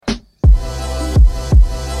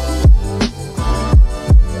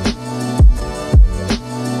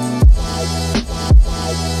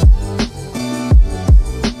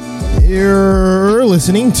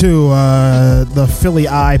listening to the Philly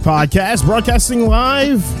Eye podcast, broadcasting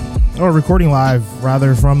live, or recording live,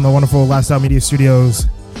 rather, from the wonderful Last Out Media Studios.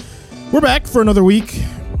 We're back for another week,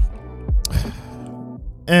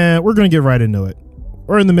 and we're going to get right into it.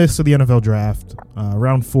 We're in the midst of the NFL draft.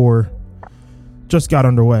 Round 4 just got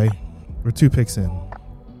underway. We're 2 picks in.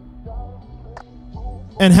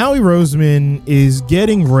 And Howie Roseman is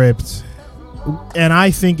getting ripped, and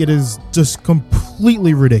I think it is just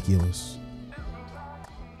completely ridiculous.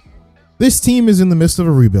 This team is in the midst of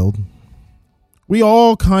a rebuild. We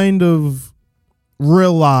all kind of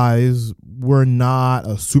realize we're not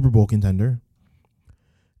a Super Bowl contender.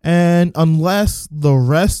 And unless the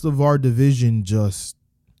rest of our division just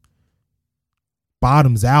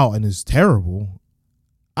bottoms out and is terrible,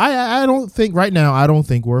 I don't think right now, I don't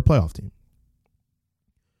think we're a playoff team.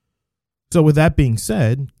 So with that being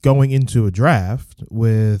said, going into a draft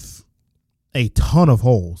with a ton of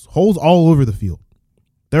holes all over the field.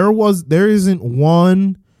 There isn't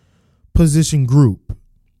one position group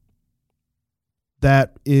we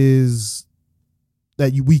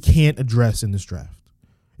can't address in this draft.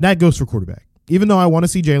 And that goes for quarterback. Even though I want to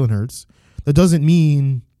see Jalen Hurts, that doesn't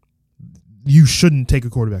mean you shouldn't take a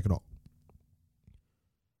quarterback at all.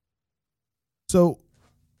 So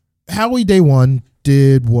Howie day one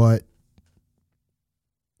did what,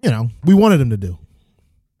 we wanted him to do.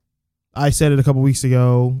 I said it a couple weeks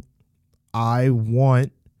ago. I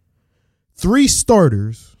want 3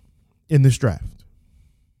 starters in this draft.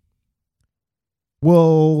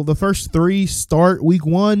 Will the first 3 start week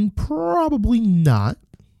 1? Probably not.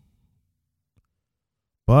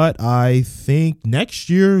 But I think next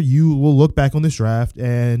year you will look back on this draft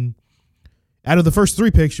and out of the first 3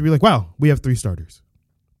 picks, you'll be like, wow, we have 3 starters.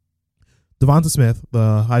 Devonta Smith,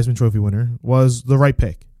 the Heisman Trophy winner, was the right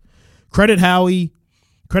pick. Credit Howie,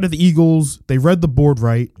 credit the Eagles. They read the board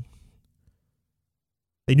right.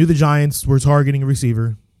 They knew the Giants were targeting a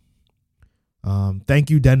receiver. Thank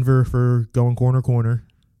you, Denver, for going corner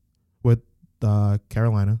with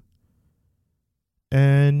Carolina.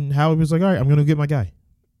 And Howie was like, all right, I'm going to get my guy.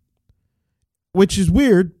 Which is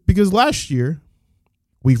weird because last year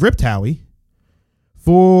we ripped Howie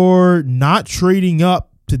for not trading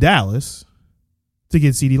up to Dallas to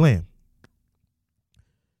get CeeDee Lamb.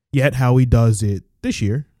 Yet Howie does it this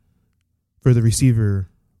year for the receiver,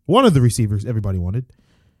 one of the receivers everybody wanted.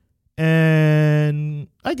 And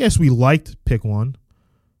I guess we liked pick 1.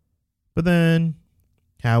 But then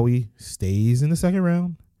Howie stays in the second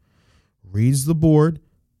round, reads the board,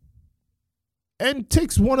 and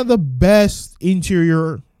takes one of the best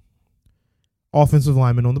interior offensive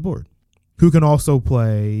linemen on the board, who can also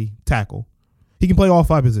play tackle. He can play all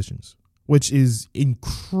 5 positions, which is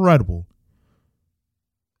incredible.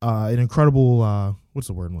 What's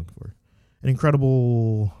the word I'm looking for? An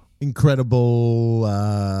incredible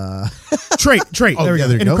trait. Oh, there we go.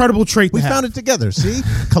 An incredible trait. We found it together. See,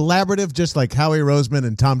 collaborative, just like Howie Roseman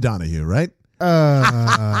and Tom Donahue, right?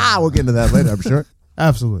 We'll get into that later, I'm sure.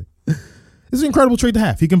 Absolutely. This is an incredible trait to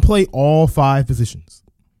have. He can play all 5 positions.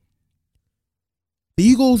 The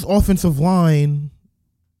Eagles' offensive line,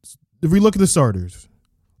 if we look at the starters,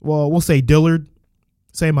 well, we'll say Dillard,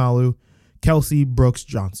 Seumalo, Kelsey, Brooks,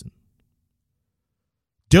 Johnson.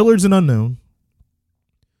 Dillard's an unknown.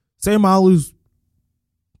 Seumalo's,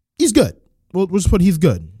 he's good. We'll just put he's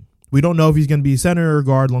good. We don't know if he's going to be center or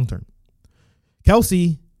guard long term.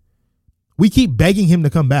 Kelsey, we keep begging him to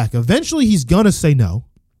come back. Eventually, he's going to say no.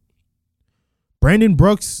 Brandon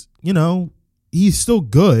Brooks, he's still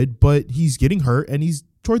good, but he's getting hurt, and he's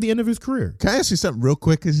toward the end of his career. Can I ask you something real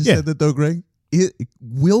quick as you said that, though, Greg?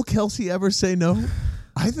 Will Kelsey ever say no?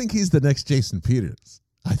 I think he's the next Jason Peters.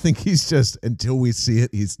 I think he's just, until we see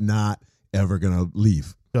it, he's not ever going to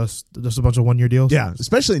leave. Just a bunch of 1-year deals? Yeah,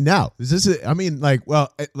 especially now. Is this?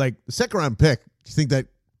 The second round pick, do you think that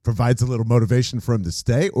provides a little motivation for him to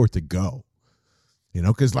stay or to go?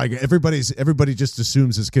 Because everybody just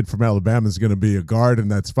assumes this kid from Alabama is going to be a guard, and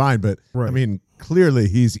that's fine. But right. I mean, clearly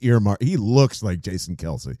he's earmarked. He looks like Jason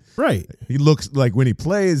Kelsey. Right. He looks like when he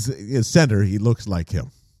plays center, he looks like him.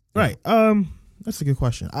 Right. That's a good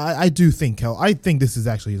question. I do think I think this is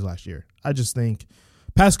actually his last year. I just think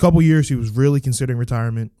past couple years he was really considering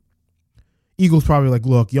retirement. Eagles probably like,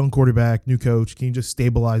 look, young quarterback, new coach. Can you just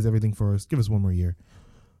stabilize everything for us? Give us 1 more year.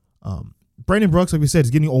 Brandon Brooks, like we said,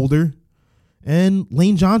 is getting older. And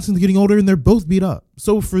Lane Johnson's getting older, and they're both beat up.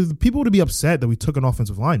 So for the people to be upset that we took an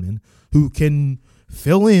offensive lineman who can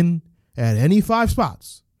fill in at any 5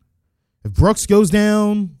 spots. If Brooks goes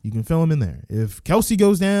down, you can fill him in there. If Kelsey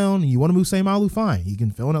goes down and you want to move Seumalo, fine. You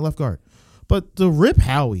can fill in at left guard. But to rip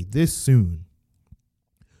Howie this soon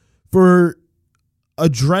for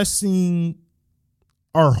addressing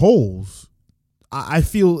our holes, I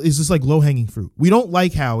feel is just like low hanging fruit. We don't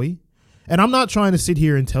like Howie. And I'm not trying to sit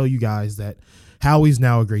here and tell you guys that Howie's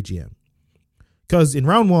now a great GM. Because in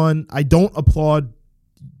round one, I don't applaud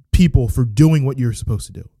people for doing what you're supposed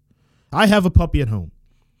to do. I have a puppy at home.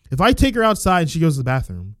 If I take her outside and she goes to the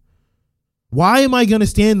bathroom, why am I going to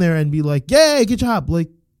stand there and be like, yay, good job? Like,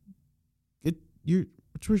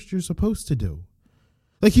 it's what you're supposed to do.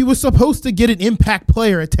 Like, he was supposed to get an impact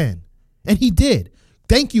player at 10. And he did.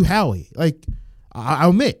 Thank you, Howie. Like, I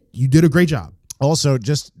admit, you did a great job. Also,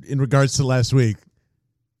 just in regards to last week,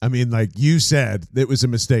 I mean, like you said, it was a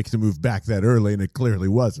mistake to move back that early, and it clearly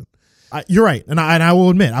wasn't. You're right, and I will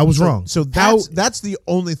admit I was wrong. So that's the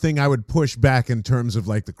only thing I would push back in terms of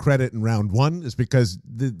like the credit in round one is because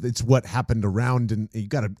it's what happened around, and you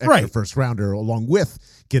got an extra first rounder along with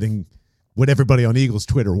getting what everybody on Eagles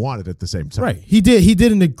Twitter wanted at the same time. Right, he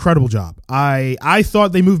did an incredible job. I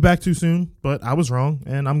thought they moved back too soon, but I was wrong,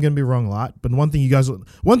 and I'm gonna be wrong a lot. But one thing you guys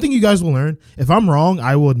will learn: if I'm wrong,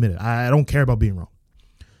 I will admit it. I don't care about being wrong.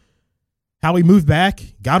 How he moved back,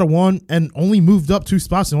 got a 1, and only moved up 2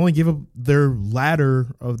 spots and only gave up their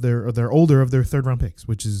ladder of their third round picks,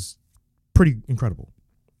 which is pretty incredible.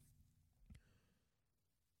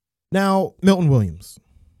 Now, Milton Williams.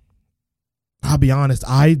 I'll be honest,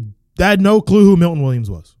 I had no clue who Milton Williams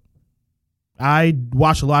was. I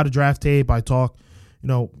watch a lot of draft tape. I talk,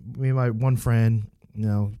 me and my one friend,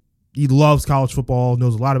 he loves college football,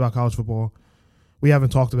 knows a lot about college football. We haven't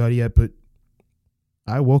talked about it yet, but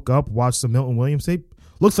I woke up, watched some Milton Williams tape.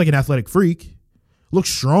 Looks like an athletic freak. Looks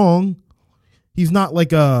strong. He's not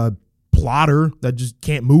like a plotter that just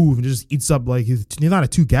can't move and just eats up. Like he's not a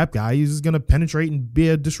 2-gap guy. He's just going to penetrate and be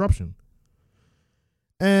a disruption.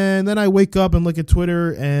 And then I wake up and look at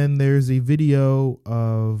Twitter, and there's a video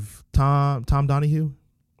of Tom Donahue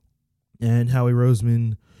and Howie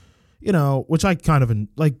Roseman, which I kind of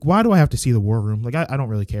like. Why do I have to see the War Room? Like, I don't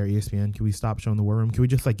really care, ESPN. Can we stop showing the War Room? Can we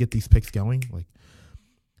just like get these picks going? Like,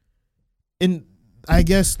 and I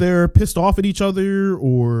guess they're pissed off at each other,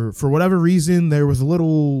 or for whatever reason, there was a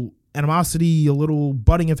little animosity, a little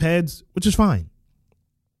butting of heads, which is fine.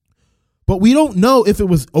 But we don't know if it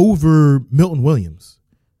was over Milton Williams.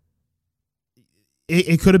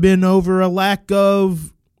 It could have been over a lack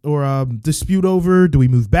of, or a dispute over, do we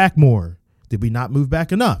move back more? Did we not move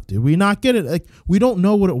back enough? Did we not get it? Like, we don't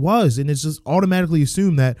know what it was, and it's just automatically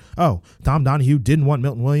assumed that, Tom Donahue didn't want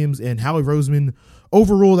Milton Williams, and Howie Roseman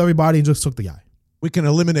overruled everybody and just took the guy. We can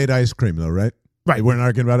eliminate ice cream, though, right? Right. We weren't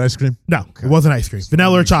arguing about ice cream? No, okay. It wasn't ice cream.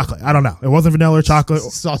 Vanilla or chocolate. I don't know. It wasn't vanilla or chocolate.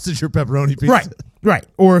 Sausage or pepperoni pizza. Right.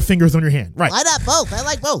 Or fingers on your hand. Right. Why not both? I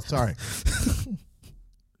like both. Sorry.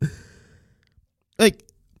 Like,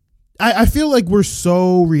 I feel like we're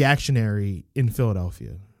so reactionary in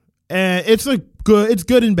Philadelphia. And it's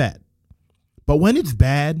good and bad. But when it's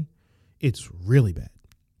bad, it's really bad.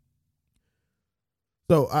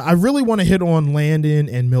 So I really want to hit on Landon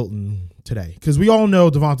and Milton today, because we all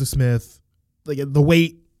know Devonta Smith, like the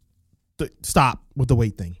weight, stop with the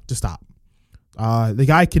weight thing. Just stop. The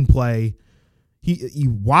guy can play.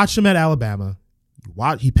 You watch him at Alabama.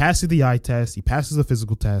 He passes the eye test. He passes the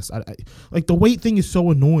physical test. Like, the weight thing is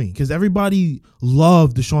so annoying because everybody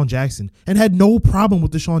loved Deshaun Jackson and had no problem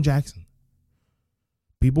with Deshaun Jackson.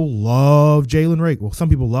 People love Jalen Reagor. Well, some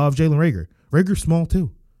people love Jalen Reagor. Rager's small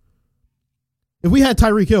too. If we had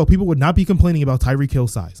Tyreek Hill, people would not be complaining about Tyreek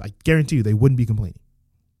Hill's size. I guarantee you they wouldn't be complaining.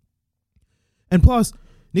 And plus,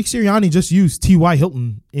 Nick Sirianni just used T.Y.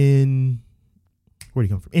 Hilton in, where'd he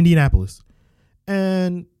come from? Indianapolis.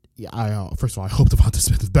 And first of all, I hope Devonta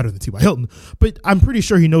Smith is better than T.Y. Hilton, but I'm pretty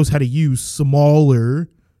sure he knows how to use smaller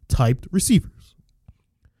typed receivers.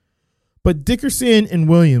 But Dickerson and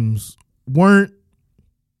Williams weren't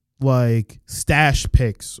like stash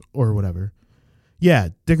picks or whatever. Yeah,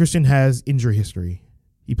 Dickerson has injury history.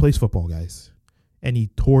 He plays football, guys, and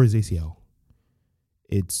he tore his ACL.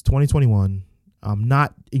 It's 2021. I'm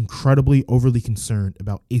not incredibly overly concerned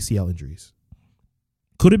about ACL injuries.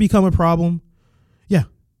 Could it become a problem? Yeah,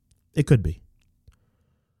 it could be.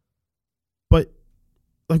 But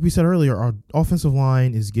like we said earlier, our offensive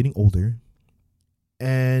line is getting older.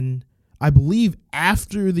 And I believe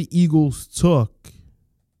after the Eagles took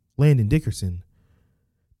Landon Dickerson,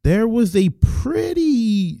 there was a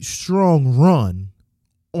pretty strong run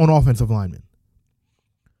on offensive linemen.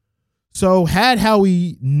 So had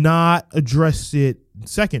Howie not addressed it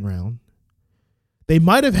second round, they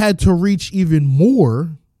might have had to reach even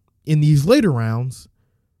more in these later rounds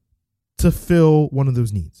to fill one of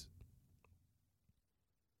those needs.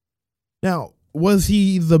 Now, Was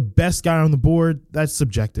he the best guy on the board? That's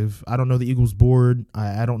subjective. I don't know the Eagles board.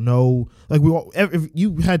 I don't know. Like if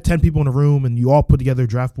you had 10 people in a room and you all put together a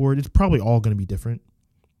draft board, it's probably all going to be different.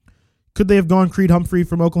 Could they have gone Creed Humphrey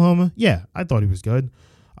from Oklahoma? Yeah, I thought he was good.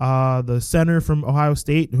 The center from Ohio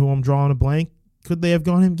State, who I'm drawing a blank, could they have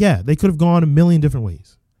gone him? Yeah, they could have gone a million different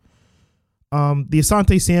ways. The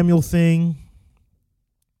Asante Samuel thing.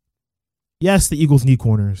 Yes, the Eagles need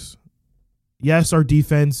corners. Yes, our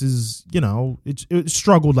defense is, it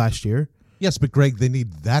struggled last year. Yes, but Greg, they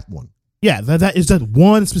need that one. Yeah, that is that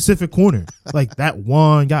one specific corner. Like that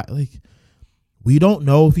one guy. Like, we don't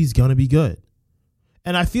know if he's going to be good.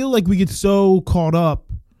 And I feel like we get so caught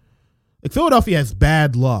up. Like, Philadelphia has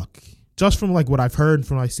bad luck, just from like what I've heard,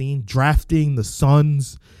 from what I've seen, drafting the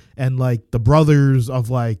sons and like the brothers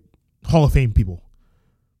of like Hall of Fame people.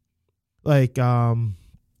 Like,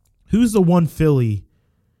 who's the one Philly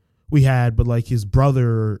we had, but like his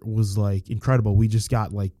brother was like incredible. We just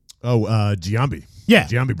got like, Giambi. Yeah.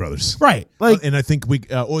 Giambi brothers. Right. Like, and I think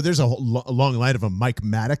there's a long line of them. Mike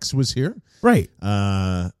Maddox was here. Right.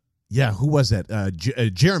 Yeah, who was that?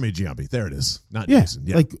 Jeremy Giambi. There it is. Not Jason.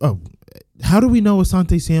 Yeah. Like, how do we know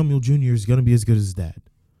Asante Samuel Jr. is going to be as good as his dad?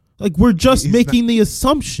 Like, we're just making the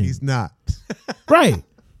assumption. He's not. Right.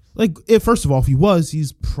 Like, first of all, if he was,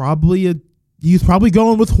 he's probably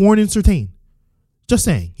going with Horn and Surtain. Just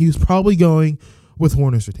saying. He was probably going with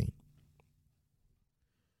Horn and Surtain.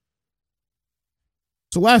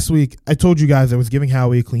 So last week, I told you guys I was giving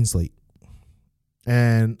Howie a clean slate.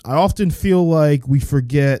 And I often feel like we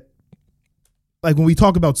forget, like when we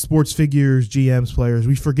talk about sports figures, GMs, players,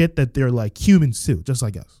 we forget that they're like humans too, just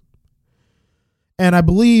like us. And I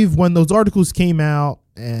believe when those articles came out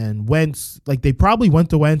and Wentz, like they probably went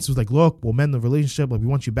to Wentz, was like, look, we'll mend the relationship, like we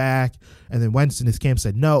want you back. And then Wentz in his camp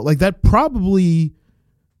said no. Like that probably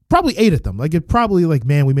ate at them. Like it probably like,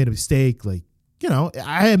 man, we made a mistake. Like,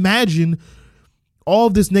 I imagine all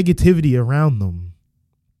of this negativity around them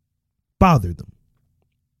bothered them.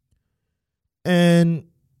 And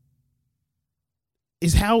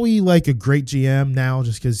is Howie like a great GM now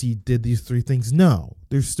just because he did these three things? No.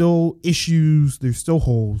 There's still issues. There's still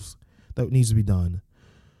holes that needs to be done.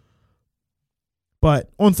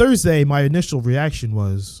 But on Thursday, my initial reaction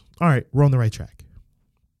was, all right, we're on the right track.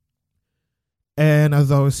 And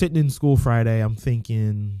as I was sitting in school Friday, I'm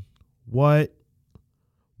thinking, what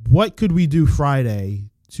could we do Friday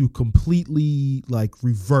to completely like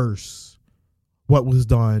reverse what was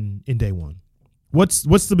done in day one? What's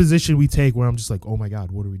the position we take where I'm just like, oh my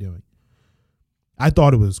God, what are we doing? I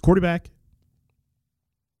thought it was quarterback.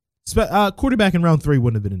 Quarterback in round 3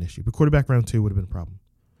 wouldn't have been an issue, but quarterback round 2 would have been a problem.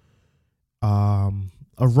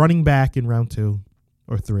 A running back in round 2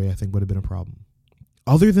 or 3, I think, would have been a problem.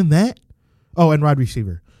 Other than that, and wide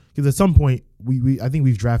receiver. Because at some point, I think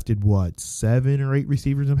we've drafted, 7 or 8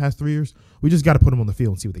 receivers in the past 3 years? We just got to put them on the field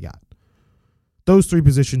and see what they got. Those 3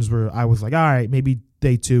 positions where I was like, all right, maybe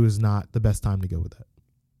day 2 is not the best time to go with that.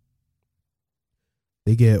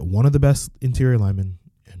 They get one of the best interior linemen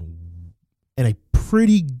and a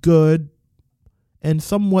pretty good and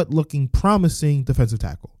somewhat looking promising defensive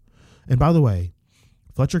tackle. And by the way,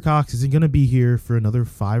 Fletcher Cox isn't going to be here for another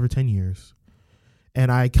 5 or 10 years.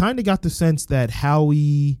 And I kind of got the sense that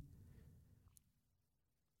Howie,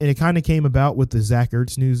 and it kind of came about with the Zach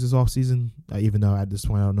Ertz news this offseason, even though at this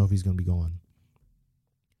point I don't know if he's going to be gone.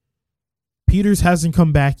 Peters hasn't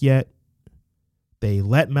come back yet. They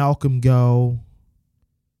let Malcolm go.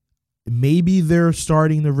 Maybe they're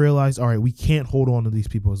starting to realize, all right, we can't hold on to these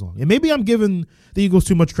people as long. And maybe I'm giving the Eagles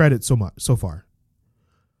too much credit so far.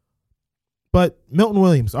 But Milton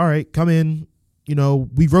Williams, all right, come in.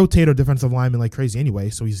 We rotate our defensive lineman like crazy anyway,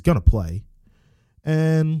 so he's going to play.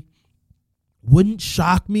 And wouldn't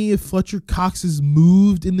shock me if Fletcher Cox is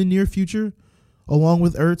moved in the near future along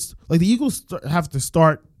with Ertz. Like the Eagles have to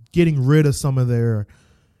start getting rid of some of their,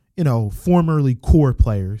 formerly core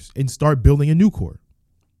players and start building a new core.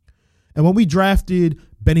 And when we drafted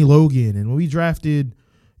Benny Logan and when we drafted,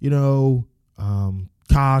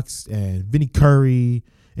 Cox and Vinny Curry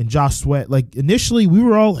and Josh Sweat, like initially we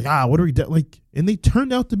were all like, what are we doing? Like, and they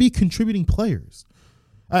turned out to be contributing players.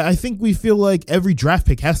 I think we feel like every draft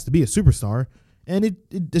pick has to be a superstar, and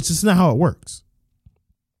it's just not how it works.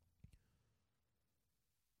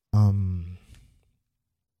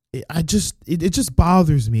 It just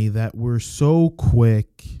bothers me that we're so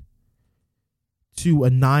quick to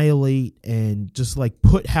annihilate and just like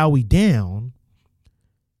put Howie down.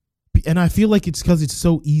 And I feel like it's because it's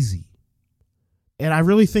so easy. And I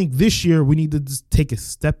really think this year we need to just take a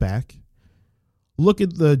step back, look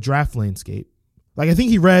at the draft landscape. Like I think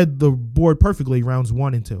he read the board perfectly rounds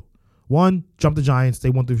 1 and 2. 1, jump the Giants. They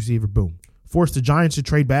want the receiver. Boom. forced the Giants to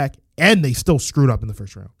trade back, and they still screwed up in the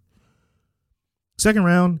first round. Second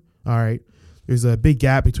round, all right, there's a big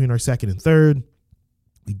gap between our second and third.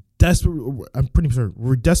 I'm pretty sure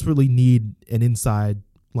we desperately need an inside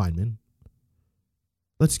lineman.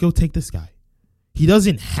 Let's go take this guy. He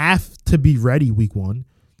doesn't have to be ready week 1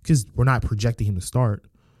 because we're not projecting him to start.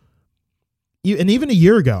 And even a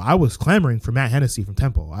year ago, I was clamoring for Matt Hennessy from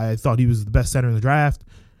Temple. I thought he was the best center in the draft,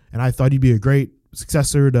 and I thought he'd be a great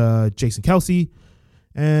successor to Jason Kelce.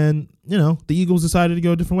 And, the Eagles decided to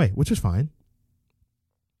go a different way, which is fine.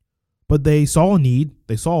 But they saw a need,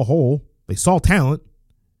 they saw a hole, they saw talent,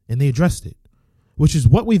 and they addressed it, which is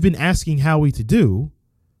what we've been asking Howie to do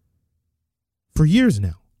for years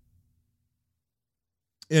now.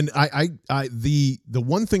 And the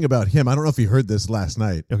one thing about him, I don't know if you heard this last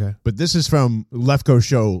night, Okay. but this is from Lefko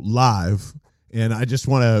Show Live, and I just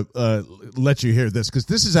want to let you hear this because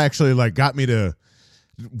this is actually like got me to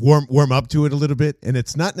warm up to it a little bit. And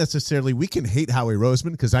it's not necessarily we can hate Howie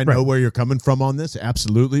Roseman because I know where you're coming from on this,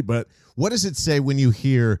 absolutely. But what does it say when you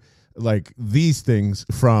hear like these things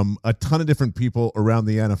from a ton of different people around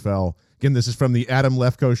the NFL? Again, this is from the Adam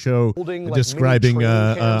Lefko Show describing,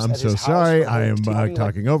 I'm so sorry, I am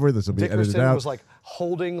talking over. This will be edited out. Was like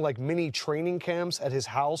holding like mini training camps at his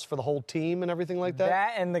house for the whole team and everything like that.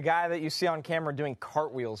 That and the guy that you see on camera doing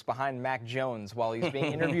cartwheels behind Mac Jones while he's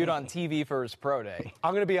being interviewed on TV for his pro day.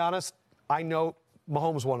 I'm going to be honest. I know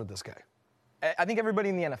Mahomes wanted this guy. I think everybody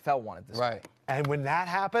in the NFL wanted this guy. And when that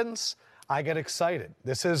happens, I get excited.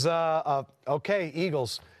 This is, okay,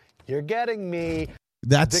 Eagles, you're getting me.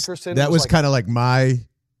 That was like, kind of like my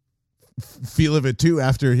feel of it too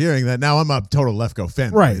after hearing that. Now I'm a total Lefko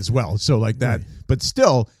fan as well. So like that, but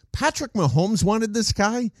still, Patrick Mahomes wanted this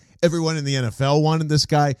guy. Everyone in the NFL wanted this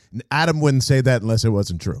guy. And Adam wouldn't say that unless it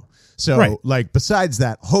wasn't true. So like besides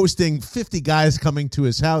that, hosting 50 guys coming to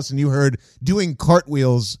his house, and you heard doing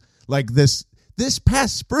cartwheels like this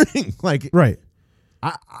past spring, like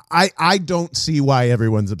I don't see why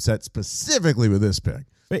everyone's upset specifically with this pick.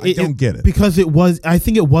 I don't get it. Because I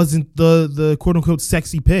think it wasn't the quote unquote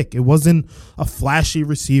sexy pick. It wasn't a flashy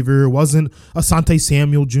receiver. It wasn't Asante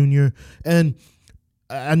Samuel Jr. And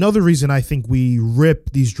another reason I think we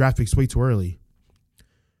rip these draft picks way too early.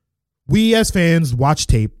 We as fans watch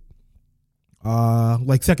tape,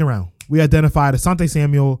 like second round. We identified Asante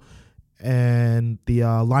Samuel and the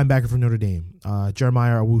linebacker from Notre Dame,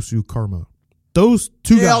 Jeremiah Owusu-Koramoah. Those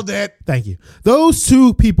two Nailed guys, it. Thank you. Those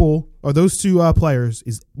two people, or those two players,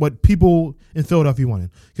 is what people in Philadelphia wanted.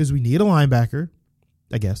 Because we need a linebacker,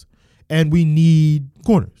 I guess, and we need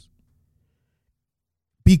corners.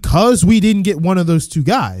 Because we didn't get one of those two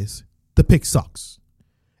guys, the pick sucks.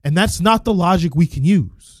 And that's not the logic we can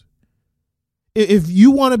use. If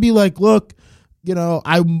you want to be like, look,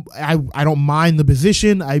 I don't mind the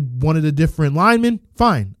position. I wanted a different lineman.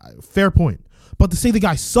 Fine. Fair point. But to say the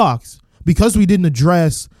guy sucks because we didn't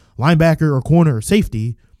address linebacker or corner or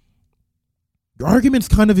safety, your argument's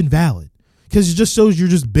kind of invalid because it just shows you're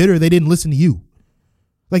just bitter they didn't listen to you.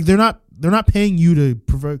 Like they're not paying you to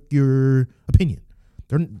provoke your opinion.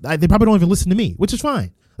 They probably don't even listen to me, which is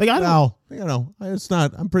fine. Like I don't know. It's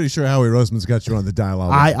not. I'm pretty sure Howie Roseman's got you on the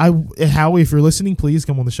dialogue. Howie, if you're listening, please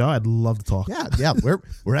come on the show. I'd love to talk. Yeah.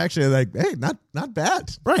 We're actually like, hey, not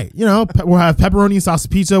bad. Right. We'll have pepperoni and sausage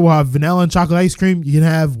pizza. We'll have vanilla and chocolate ice cream. You can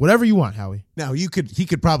have whatever you want, Howie. Now he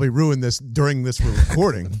could probably ruin this during this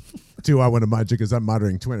recording too. I want to mind you because I'm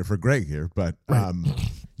monitoring Twitter for Greg here. But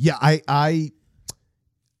I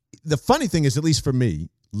the funny thing is, at least for me,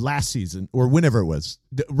 last season or whenever it was,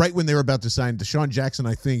 right when they were about to sign Deshaun Jackson,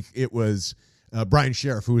 I think it was Brian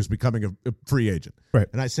Sheriff who was becoming a free agent. Right.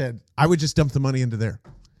 And I said, I would just dump the money into there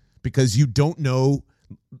because you don't know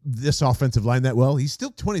this offensive line that well. He's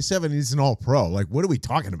still 27. He's an all-pro. Like, what are we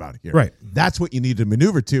talking about here? Right. That's what you need to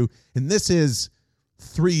maneuver to. And this is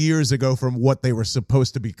 3 years ago from what they were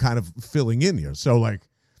supposed to be kind of filling in here. So, like,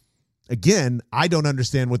 again, I don't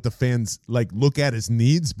understand what the fans, like, look at as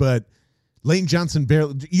needs, but Lane Johnson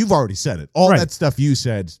barely. You've already said it. All that stuff you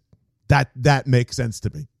said, that makes sense to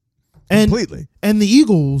me completely. And the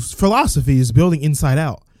Eagles' philosophy is building inside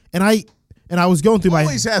out. And I was going through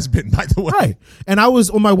always has been, by the way. Right. And I was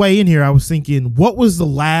on my way in here. I was thinking, what was the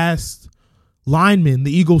last lineman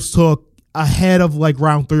the Eagles took ahead of like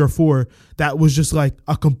round 3 or 4 that was just like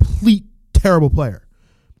a complete terrible player?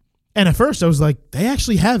 And at first I was like, they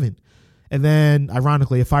actually haven't. And then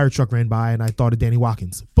ironically, a fire truck ran by and I thought of Danny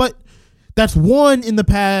Watkins. But that's one in the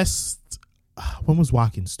past. When was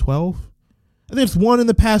Watkins? 12? I think it's one in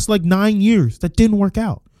the past like 9 years that didn't work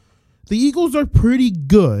out. The Eagles are pretty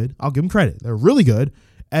good. I'll give them credit. They're really good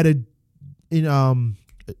at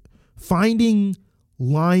finding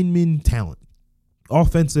lineman talent,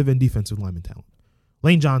 offensive and defensive lineman talent.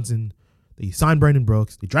 Lane Johnson, they signed Brandon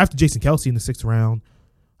Brooks. They drafted Jason Kelsey in the 6th round.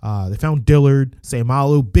 They found Dillard,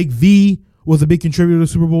 Sayamalu. Big V was a big contributor to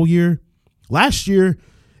the Super Bowl year. Last year,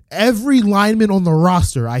 every lineman on the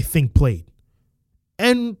roster, I think, played.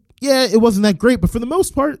 And yeah, it wasn't that great, but for the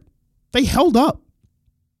most part, they held up.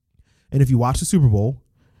 And if you watch the Super Bowl,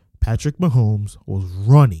 Patrick Mahomes was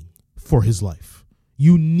running for his life.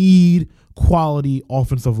 You need quality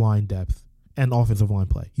offensive line depth and offensive line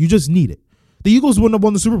play. You just need it. The Eagles wouldn't have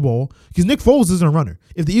won the Super Bowl because Nick Foles isn't a runner.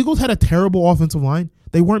 If the Eagles had a terrible offensive line,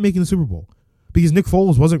 they weren't making the Super Bowl because Nick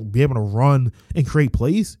Foles wasn't able to run and create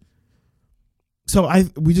plays. So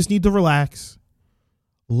we just need to relax.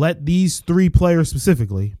 Let these 3 players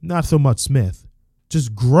specifically, not so much Smith,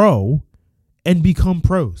 just grow and become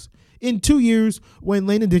pros. In 2 years, when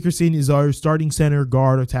Landon Dickerson is our starting center,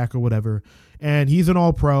 guard, or tackle, whatever, and he's an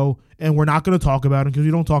all-pro, and we're not going to talk about him because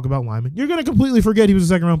we don't talk about linemen, you're going to completely forget he was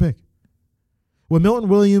a 2nd-round pick. When Milton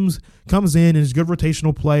Williams comes in and is a good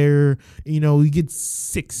rotational player, he gets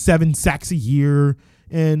 6-7 sacks a year.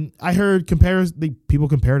 And I heard people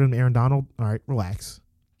compared him to Aaron Donald. All right, relax.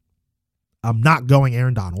 I'm not going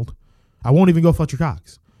Aaron Donald. I won't even go Fletcher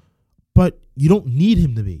Cox. But you don't need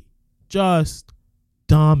him to be. Just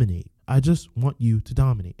dominate. I just want you to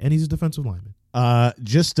dominate. And he's a defensive lineman.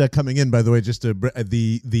 Coming in, by the way,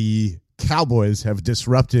 the Cowboys have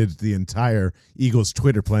disrupted the entire Eagles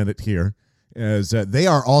Twitter planet here, as they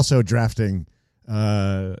are also drafting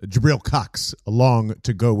Jabril Cox along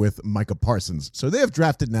to go with Micah Parsons. So they have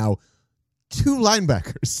drafted now 2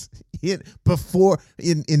 linebackers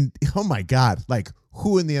oh my God, like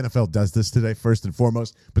who in the NFL does this today, first and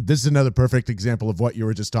foremost? But this is another perfect example of what you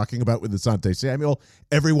were just talking about with Asante Samuel.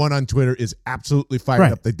 Everyone on Twitter is absolutely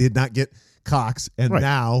fired up. They did not get Cox, and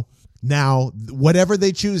now whatever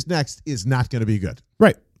they choose next is not going to be good.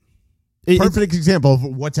 Right. Perfect example of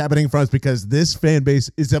what's happening for us because this fan base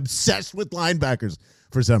is obsessed with linebackers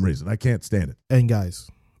for some reason. I can't stand it. And guys,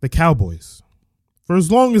 the Cowboys, for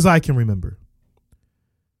as long as I can remember.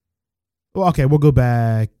 Well, okay, we'll go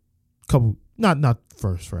back a couple, not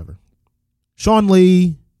first, forever. Sean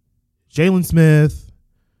Lee, Jalen Smith.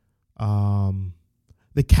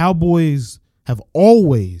 The Cowboys have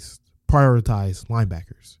always prioritized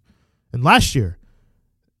linebackers. And last year,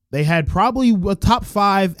 they had probably a top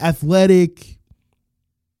 5 athletic,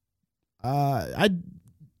 I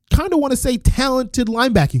kind of want to say talented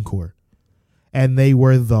linebacking core. And they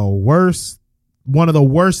were one of the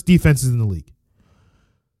worst defenses in the league.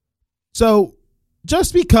 So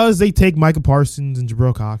just because they take Micah Parsons and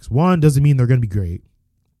Jabril Cox, 1, doesn't mean they're going to be great.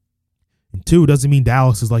 And 2, doesn't mean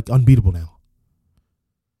Dallas is like unbeatable now.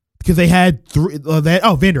 Because they had 3,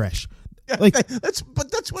 Van Der Esch. Like that's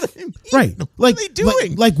what I mean. Right. What are they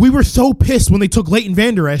doing? Like we were so pissed when they took Leighton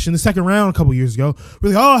Van Der Esch in the 2nd round a couple years ago.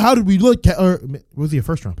 We're like, how did we look? Or was he a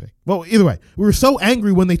 1st round pick? Well, either way, we were so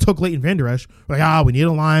angry when they took Leighton Van Der Esch. We're like, we need a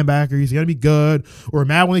linebacker. He's going to be good. Or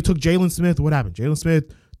mad when they took Jalen Smith. What happened? Jalen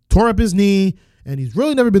Smith tore up his knee, and he's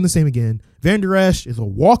really never been the same again. Van Der Esch is a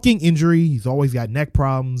walking injury. He's always got neck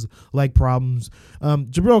problems, leg problems.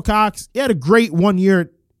 Jabril Cox, he had a great 1 year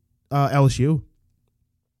at LSU.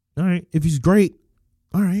 All right. If he's great,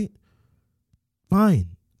 all right.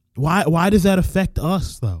 Fine. Why does that affect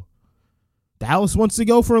us, though? Dallas wants to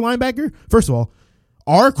go for a linebacker? First of all,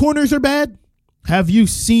 our corners are bad. Have you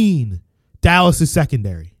seen Dallas'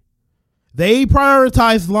 secondary? They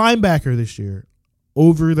prioritized linebacker this year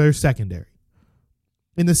over their secondary.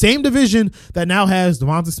 In the same division that now has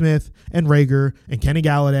Devonta Smith and Rager and Kenny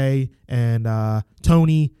Galladay and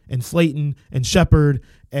Tony and Slayton and Shepard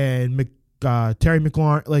and Terry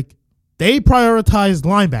McLaurin, like they prioritized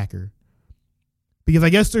linebacker because I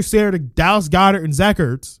guess they're scared of Dallas Goedert and Zach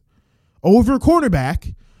Ertz over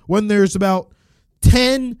cornerback when there's about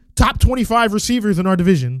 10 top 25 receivers in our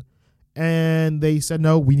division, and they said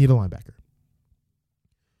no, we need a linebacker.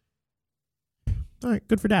 All right,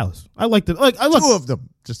 good for Dallas. I like the I look 2 of them.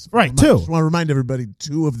 Two. Just want to remind everybody,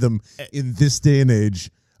 2 of them in this day and age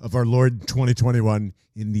of our Lord 2021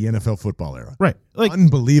 in the NFL football era. Right. Like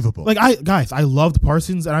unbelievable. Like I loved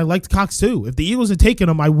Parsons and I liked Cox too. If the Eagles had taken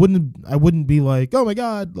him, I wouldn't be like, oh my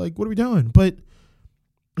God, like what are we doing? But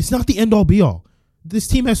it's not the end all be all. This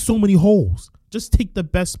team has so many holes. Just take the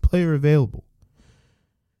best player available.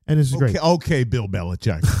 And this is great. Okay, Bill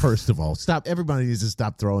Belichick. First of all, stop. Everybody needs to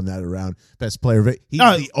stop throwing that around. Best player. He's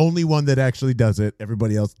the only one that actually does it.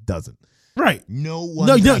 Everybody else doesn't. Right. No one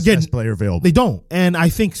has best player available. They don't. And I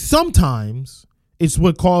think sometimes it's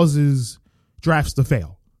what causes drafts to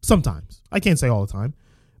fail. Sometimes. I can't say all the time,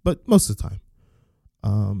 but most of the time.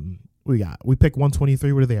 we got? We pick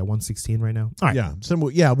 123. What are they at? 116 right now. All right.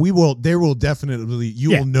 Yeah, we will. There will definitely.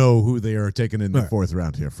 You Yeah. will know who they are taking in the Right. fourth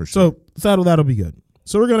round here for sure. So that'll be good.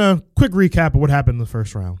 So we're gonna quick recap of what happened in the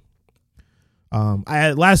first round.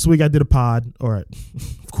 Last week I did a pod, or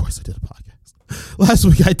of course I did a podcast. Last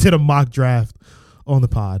week I did a mock draft on the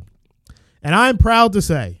pod, and I'm proud to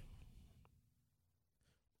say.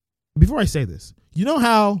 Before I say this, you know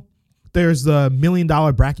how there's the $1 million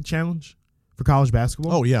bracket challenge for college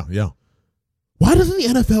basketball? Oh yeah, yeah. Why doesn't the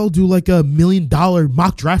NFL do like a $1 million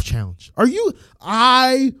mock draft challenge?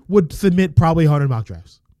 I would submit probably 100 mock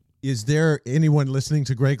drafts. Is there anyone listening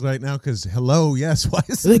to Greg right now? Because hello, yes. Why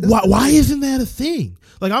is Like, this? why isn't that a thing?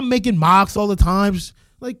 Like, I'm making mocks all the time.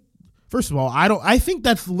 Like, first of all, I think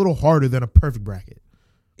that's a little harder than a perfect bracket.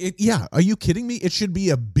 Yeah, are you kidding me? It should be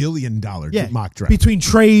 $1 billion mock draft. Between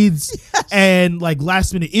trades and like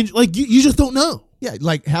last minute injury. Like, you just don't know. Yeah,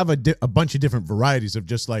 like have a bunch of different varieties of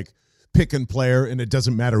just like pick and player, and it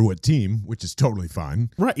doesn't matter what team, which is totally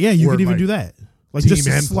fine. Right. Yeah, you Or, could even like, do that. Like, Team just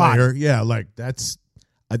a and slot. player. Yeah, like that's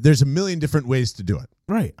there's a million different ways to do it.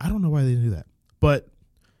 Right. I don't know why they didn't do that. But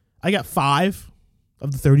I got 5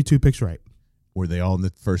 of the 32 picks right. Were they all in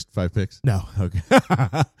the first 5 picks? No. Okay.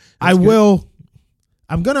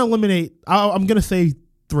 I'm going to eliminate. I'm going to say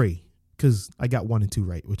 3 because I got 1 and 2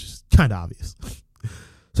 right, which is kind of obvious.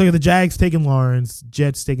 So I got the Jags taking Lawrence,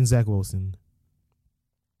 Jets taking Zach Wilson.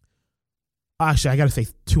 Actually, I got to say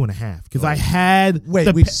 2.5 because I had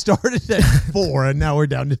We started at 4 and now we're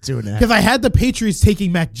down to 2.5. because I had the Patriots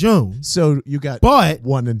taking Mac Jones, So you got but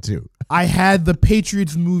 1 and 2. I had the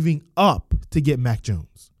Patriots moving up to get Mac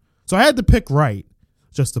Jones. So I had the pick right,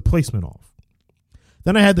 just the placement off.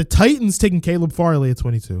 Then I had the Titans taking Caleb Farley at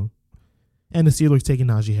 22 and the Steelers taking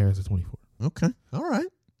Najee Harris at 24. Okay. All right.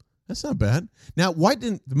 That's not bad. Now, why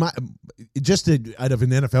didn't out of an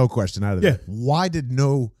NFL question out of that, why did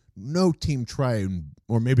no team try,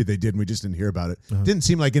 or maybe they did and we just didn't hear about it. Didn't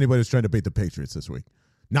seem like anybody was trying to beat the Patriots this week.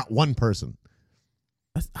 Not one person.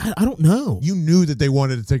 I don't know. You knew that they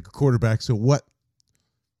wanted to take a quarterback, so what?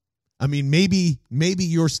 I mean, maybe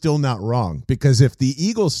you're still not wrong, because if the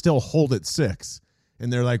Eagles still hold at 6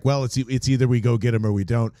 and they're like, well, it's either we go get him or we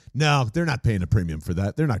don't. No, they're not paying a premium for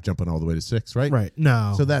that. They're not jumping all the way to 6, right? Right.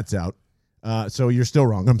 No. So that's out. So you're still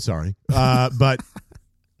wrong. I'm sorry. But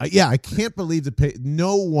yeah, I can't believe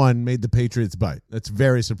no one made the Patriots bite. That's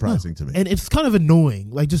very surprising to me. And it's kind of annoying.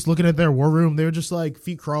 Like, just looking at their war room, they're just like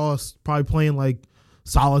feet crossed, probably playing like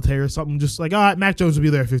solitaire or something. Just like, all right, Mac Jones will be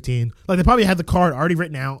there at 15. Like, they probably had the card already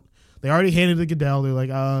written out. They already handed it to Goodell. They're like,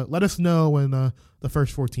 let us know when the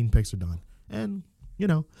first 14 picks are done. And,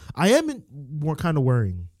 I am more kind of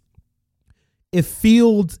worrying. If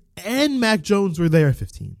Fields and Mac Jones were there at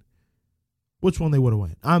 15, which one they would have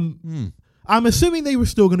went? I'm assuming they were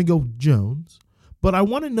still going to go Jones, but I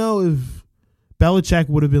want to know if Belichick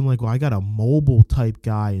would have been like, well, I got a mobile type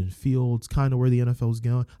guy in Fields, kind of where the NFL is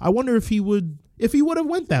going. I wonder if he would have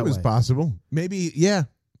went that way. It was possible. Maybe, yeah.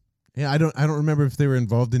 Yeah, I don't remember if they were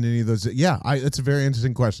involved in any of those. Yeah, that's a very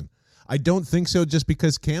interesting question. I don't think so, just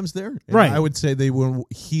because Cam's there. And right. I would say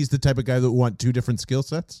he's the type of guy that would want 2 different skill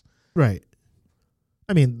sets. Right.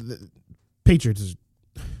 I mean, the Patriots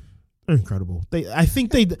they're incredible. I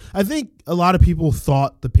think a lot of people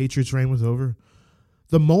thought the Patriots' reign was over.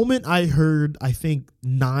 The moment I heard, I think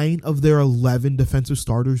 9 of their 11 defensive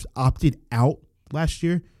starters opted out last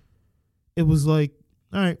year, it was like,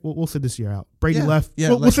 all right, we'll sit this year out. Brady left. Yeah,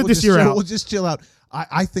 we'll sit this year out. We'll just chill out.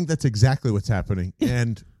 I think that's exactly what's happening.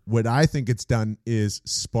 And what I think it's done is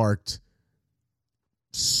sparked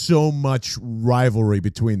so much rivalry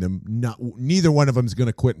between them. Neither one of them is going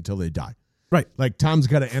to quit until they die. Right. Like, Tom's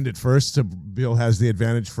got to end it first, so Bill has the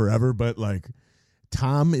advantage forever. But like,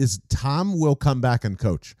 Tom will come back and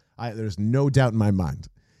coach. There's no doubt in my mind.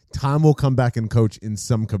 Tom will come back and coach in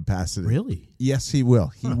some capacity. Really? Yes, he will.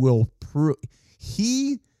 He will prove.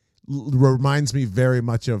 He reminds me very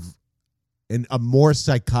much of a more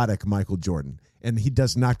psychotic Michael Jordan, and he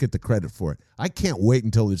does not get the credit for it. I can't wait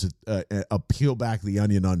until there's a peel back the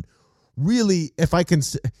onion on really, if I can,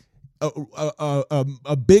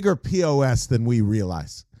 a bigger POS than we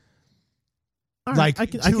realize. All right, I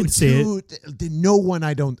can see it. No one,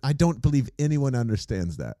 I don't believe anyone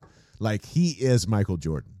understands that. Like, he is Michael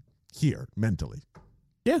Jordan here mentally.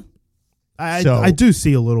 Yeah. I do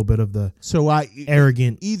see a little bit of the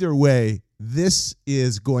arrogant. Either way, this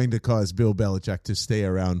is going to cause Bill Belichick to stay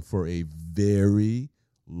around for a very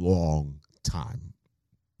long time.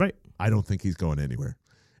 Right. I don't think he's going anywhere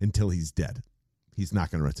until he's dead. He's not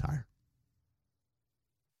going to retire.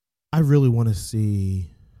 I really want to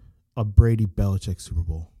see a Brady Belichick Super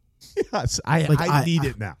Bowl. Yes, I need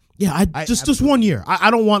it now. Yeah, just 1 year.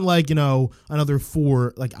 I don't want another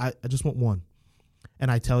 4. Like I just want one. And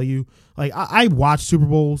I tell you, like I watch Super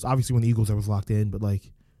Bowls. Obviously, when the Eagles I was locked in, but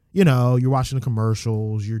like you're watching the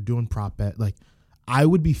commercials, you're doing prop bet. Like I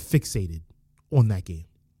would be fixated on that game.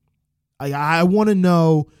 I want to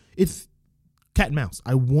know. It's cat and mouse.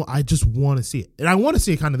 I just want to see it, and I want to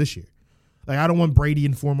see it kind of this year. Like I don't want Brady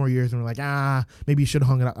in 4 more years, and we're like maybe you should have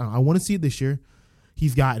hung it up. I want to see it this year.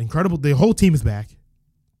 He's got incredible. The whole team is back.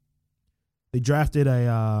 They drafted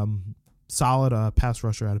a solid pass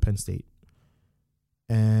rusher out of Penn State.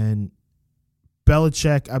 And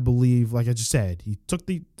Belichick, I believe, like I just said, he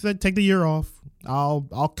take the year off.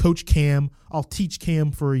 I'll coach Cam. I'll teach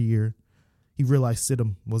Cam for a year. He realized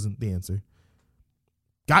Stidham wasn't the answer.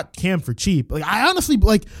 Got Cam for cheap. Like I honestly,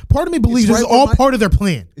 part of me believes this is all part of their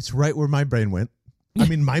plan. It's right where my brain went. I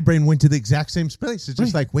mean, my brain went to the exact same place. It's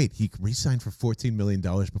just like, wait, he re-signed for $14 million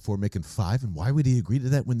before making $5, and why would he agree to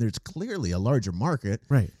that when there's clearly a larger market?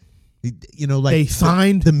 Right. They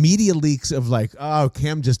signed the media leaks of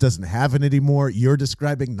Cam just doesn't have it anymore. You're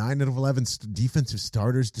describing 9 out of 11 defensive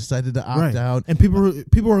starters decided to opt out, and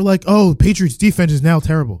people are like, "Oh, Patriots defense is now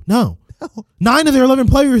terrible." No, 9 of their 11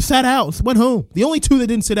 players sat out, went home. The only 2 that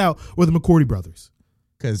didn't sit out were the McCourty brothers,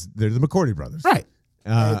 because they're the McCourty brothers, right?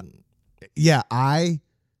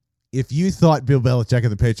 If you thought Bill Belichick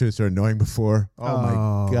and the Patriots are annoying before,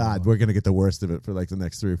 my God, we're going to get the worst of it for like the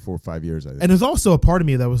next 3 or 4 or 5 years, I think. And there's also a part of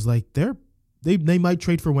me that was like, they might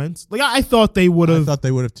trade for Wentz. Like I thought they would have. I thought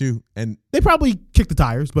they would have too. And they probably kicked the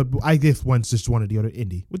tires, but I guess Wentz just wanted to go to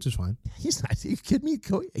Indy, which is fine. He's not. Are you kidding me?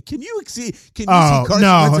 Can you see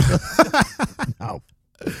Carson Wentz? No.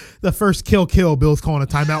 The first kill, Bill's calling a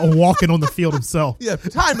timeout and walking on the field himself. Yeah,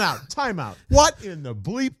 timeout. What in the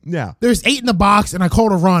bleep? Yeah. There's 8 in the box, and I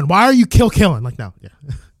called a run. Why are you killing? Like, no.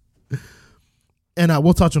 Yeah. And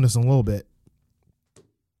we'll touch on this in a little bit.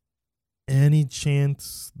 Any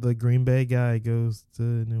chance the Green Bay guy goes to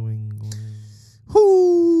New England?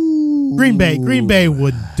 Ooh. Green Bay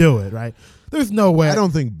would do it, right? There's no way. I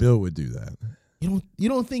don't think Bill would do that. You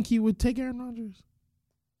don't think he would take Aaron Rodgers?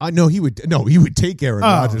 I know he would. No, he would take Aaron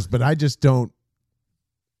Rodgers, but I just don't.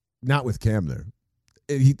 Not with Cam there.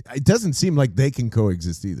 It doesn't seem like they can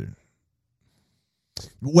coexist either.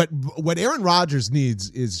 What Aaron Rodgers needs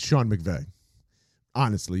is Sean McVay.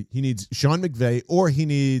 Honestly, he needs Sean McVay, or he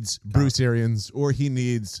needs Bruce Arians, or he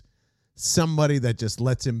needs somebody that just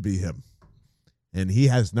lets him be him. And he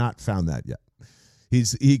has not found that yet.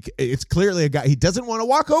 It's clearly a guy. He doesn't want to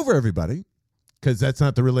walk over everybody because that's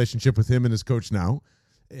not the relationship with him and his coach now.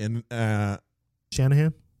 And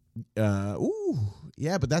Shanahan?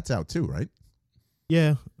 Yeah, but that's out too, right?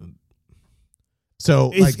 Yeah.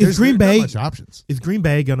 So is Green Bay not much options? Is Green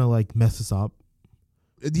Bay gonna mess this up?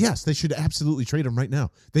 Yes, they should absolutely trade him right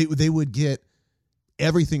now. They would get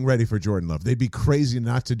everything ready for Jordan Love. They'd be crazy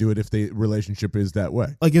not to do it if the relationship is that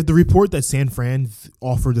way. Like if the report that San Fran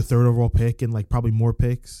offered the 3rd overall pick and probably more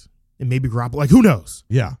picks and maybe Garoppolo, who knows?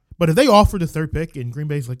 Yeah. But if they offered the 3rd pick and Green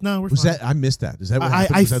Bay's like, no, we're fine. I missed that. Is that what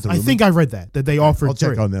happened? I think I read that they offered. I'll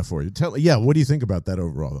check on that for you. What do you think about that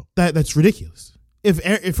overall, though? That's ridiculous.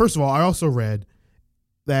 If first of all, I also read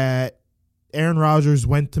that Aaron Rodgers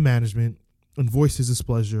went to management and voiced his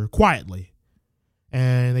displeasure quietly,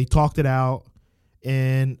 and they talked it out.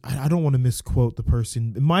 And I don't want to misquote the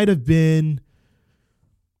person. It might have been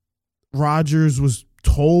Rodgers was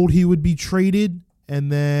told he would be traded. And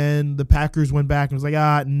then the Packers went back and was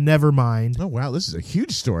like, never mind. Oh, wow. This is a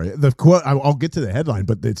huge story. The quote, I'll get to the headline,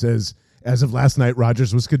 but it says, as of last night,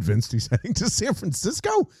 Rodgers was convinced he's heading to San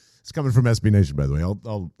Francisco. It's coming from SB Nation, by the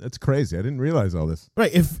way. That's crazy. I didn't realize all this.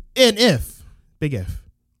 Right. Big if,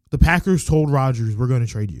 the Packers told Rodgers, we're going to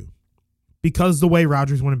trade you. Because the way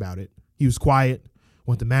Rodgers went about it, he was quiet,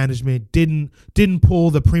 went to management, didn't pull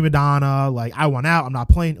the prima donna, I want out, I'm not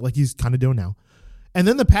playing, like he's kind of doing now. And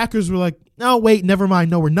then the Packers were like, no, wait, never mind.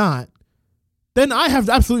 No, we're not. Then I have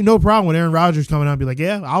absolutely no problem with Aaron Rodgers coming out and be like,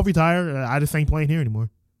 yeah, I'll retire. I just ain't playing here anymore.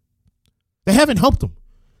 They haven't helped him.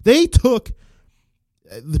 They took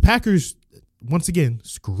the Packers, once again,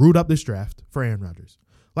 screwed up this draft for Aaron Rodgers.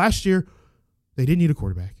 Last year, they didn't need a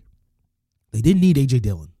quarterback. They didn't need A.J.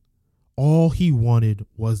 Dillon. All he wanted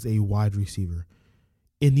was a wide receiver.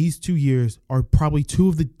 In these 2 years are probably 2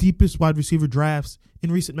 of the deepest wide receiver drafts in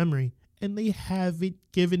recent memory. And they haven't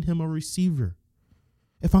given him a receiver.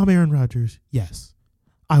 If I'm Aaron Rodgers, yes,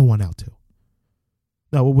 I want out too.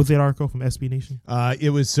 Now, what was that article from SB Nation?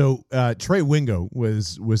 It was Trey Wingo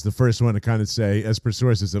was the first one to kind of say, as per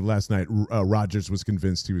sources of last night, Rodgers was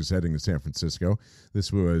convinced he was heading to San Francisco.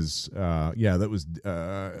 This was, that was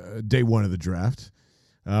day 1 of the draft.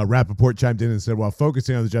 Rappaport chimed in and said, while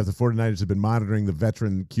focusing on the draft, the 49ers have been monitoring the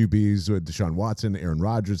veteran QBs with Deshaun Watson, Aaron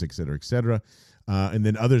Rodgers, et cetera, et cetera. And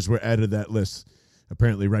then others were added to that list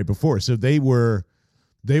apparently right before. So they were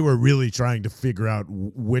really trying to figure out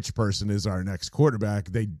which person is our next quarterback.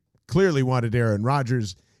 They clearly wanted Aaron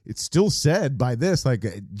Rodgers. It's still said by this, like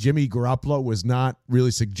Jimmy Garoppolo was not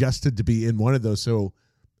really suggested to be in one of those. So,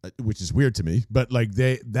 which is weird to me, but like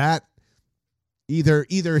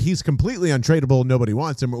either he's completely untradeable, nobody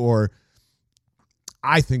wants him, or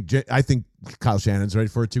I think Kyle Shannon's ready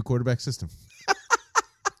for a 2-quarterback system.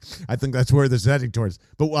 I think that's where they're heading towards.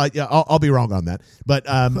 But yeah, I'll be wrong on that. But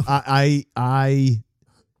I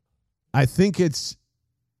think it's.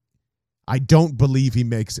 I don't believe he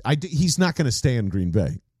makes. He's not going to stay in Green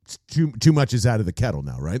Bay. It's too much is out of the kettle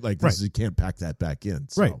now, right? Like this, you can't pack that back in.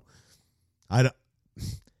 So right.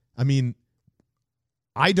 I mean,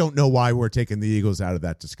 I don't know why we're taking the Eagles out of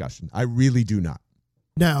that discussion. I really do not.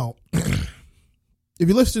 Now, if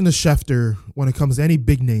you listen to Schefter, when it comes to any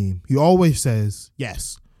big name, he always says,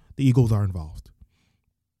 yes, the Eagles are involved.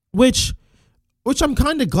 Which I'm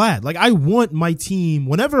kind of glad. Like, I want my team,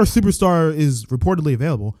 whenever a superstar is reportedly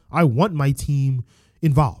available, I want my team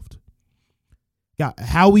involved. Yeah,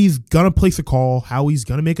 how he's going to place a call, how he's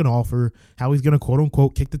going to make an offer, how he's going to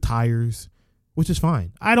quote-unquote kick the tires, which is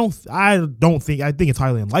fine. I think it's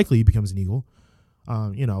highly unlikely he becomes an Eagle.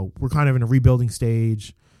 We're kind of in a rebuilding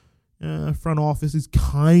stage. Front office is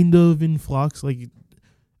kind of in flux. Like,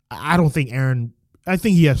 I don't think I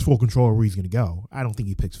think he has full control of where he's going to go. I don't think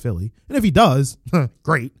he picks Philly. And if he does,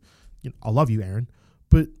 great. I love you, Aaron.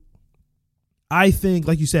 But I think,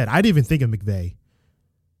 like you said, I didn't even think of McVay.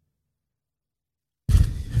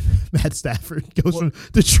 Matt Stafford goes from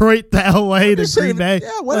Detroit to LA to Green Bay.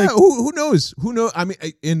 Yeah, who knows? Who knows? I mean,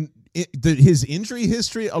 in his injury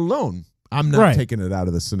history alone, I'm not taking it out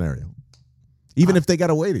of the scenario. Even if they got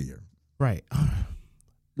to wait a year. Right.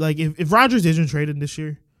 Like, if Rodgers isn't traded this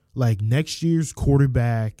year, like next year's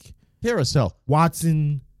quarterback, Carousel,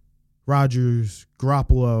 Watson, Rodgers,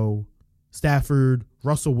 Garoppolo, Stafford,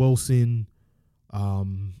 Russell Wilson,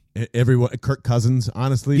 everyone, Kirk Cousins,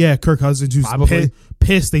 honestly. Yeah, Kirk Cousins, who's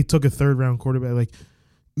pissed they took a 3rd-round quarterback. Like,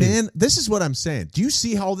 man, this is what I'm saying. Do you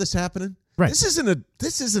see all this happening? Right. This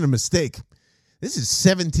isn't a mistake. This is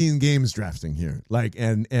 17 games drafting here. Like,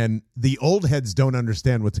 and the old heads don't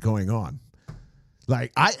understand what's going on.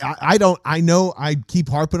 Like, I know I keep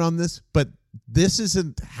harping on this, but this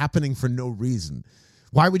isn't happening for no reason.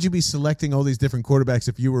 Why would you be selecting all these different quarterbacks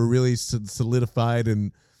if you were really solidified?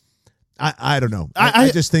 And I don't know. I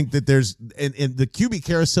just think that there's in the QB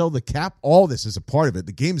carousel, the cap, all this is a part of it.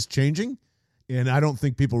 The game's changing, and I don't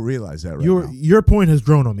think people realize that right now. Your point has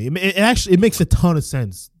grown on me. It makes a ton of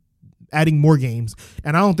sense. Adding more games,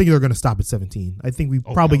 and I don't think they're going to stop at 17. I think we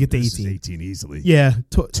probably get to 18. 18 easily. Yeah,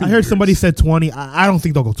 I heard somebody said 20. I don't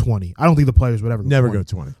think they'll go 20. I don't think the players would ever go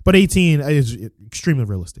 20. But 18 is extremely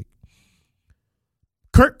realistic.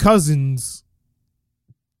 Kirk Cousins,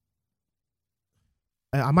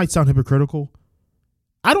 I might sound hypocritical.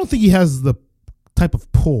 I don't think he has the type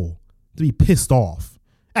of pull to be pissed off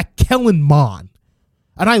at Kellen Mond.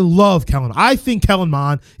 And I love Kellen. I think Kellen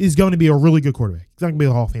Mond is going to be a really good quarterback. He's not going to be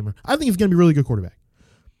a Hall of Famer. I think he's going to be a really good quarterback.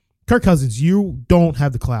 Kirk Cousins, you don't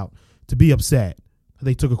have the clout to be upset that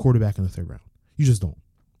they took a quarterback in the 3rd round. You just don't.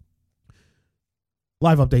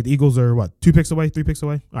 Live update. The Eagles are, 2 picks away, 3 picks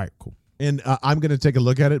away? All right, cool. And I'm going to take a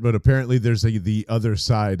look at it, but apparently there's the other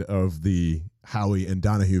side of the Howie and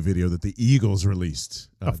Donahue video that the Eagles released.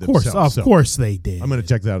 Of course they did. I'm going to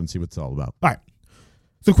check that out and see what it's all about. All right.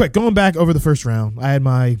 So quick, going back over the first round, I had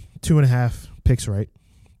my 2.5 picks right.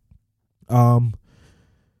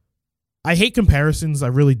 I hate comparisons. I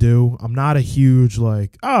really do. I'm not a huge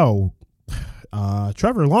Trevor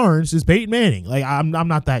Lawrence is Peyton Manning. Like, I'm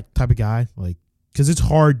not that type of guy. Like, because it's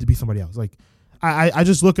hard to be somebody else. Like, I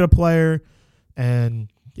just look at a player, and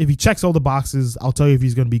if he checks all the boxes, I'll tell you if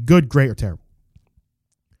he's going to be good, great, or terrible.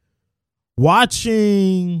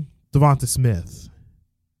 Watching Devonta Smith,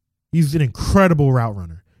 he's an incredible route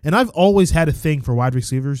runner. And I've always had a thing for wide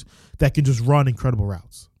receivers that can just run incredible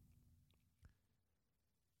routes.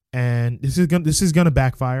 And this is going to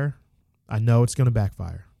backfire. I know it's going to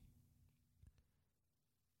backfire.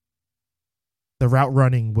 The route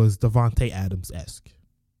running was Davante Adams-esque.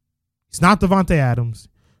 He's not Davante Adams.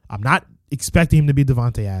 I'm not expecting him to be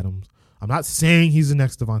Davante Adams. I'm not saying he's the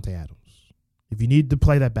next Davante Adams. If you need to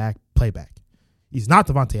play that back, play back. He's not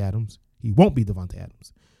Davante Adams. He won't be Davante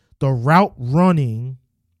Adams. The route running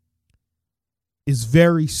is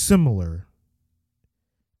very similar.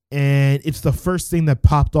 And it's the first thing that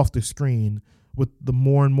popped off the screen with the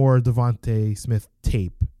more and more Devonta Smith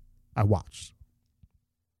tape I watched.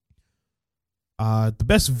 The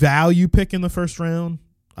best value pick in the first round,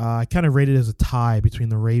 I kind of rated it as a tie between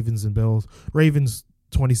the Ravens and Bills. Ravens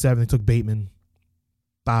 27, they took Bateman.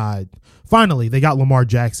 Finally, they got Lamar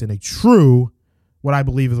Jackson, a true, what I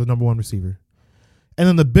believe is the number one receiver. And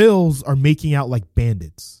then the Bills are making out like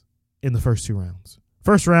bandits in the first 2 rounds.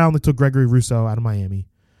 First round, they took Gregory Rousseau out of Miami.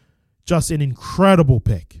 Just an incredible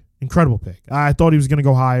pick. Incredible pick. I thought he was going to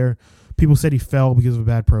go higher. People said he fell because of a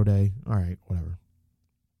bad pro day. All right, whatever.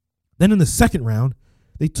 Then in the second round,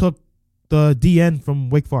 they took the DN from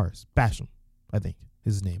Wake Forest, Basham, I think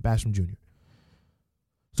is his name, Basham Jr.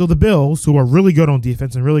 So the Bills, who are really good on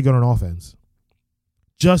defense and really good on offense,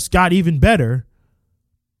 just got even better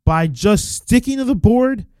by just sticking to the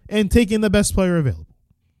board and taking the best player available.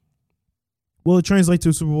 Will it translate to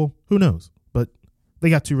a Super Bowl? Who knows? But they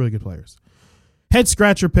got 2 really good players. Head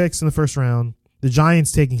scratcher picks in the first round. The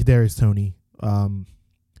Giants taking Kadarius Toney.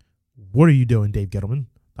 What are you doing, Dave Gettleman?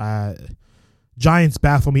 Giants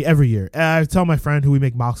baffle me every year. I tell my friend who we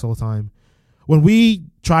make mocks all the time, when we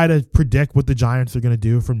try to predict what the Giants are going to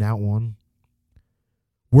do from now on,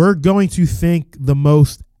 we're going to think the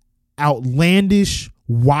most outlandish,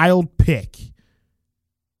 wild pick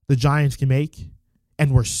the Giants can make,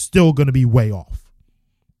 and we're still going to be way off.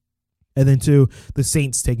 And then 2, the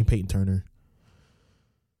Saints taking Peyton Turner.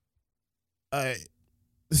 The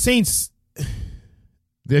Saints.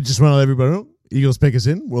 They just want to let everybody know. Eagles pick us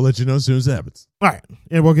in. We'll let you know as soon as it happens. All right.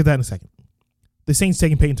 And we'll get that in a second. The Saints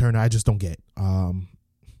taking Peyton Turner, I just don't get.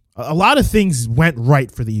 A lot of things went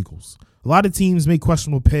right for the Eagles. A lot of teams made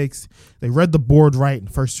questionable picks. They read the board right in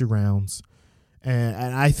the first 2 rounds.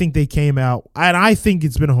 And I think they came out. And I think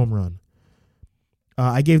it's been a home run.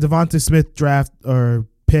 I gave Devonta Smith draft or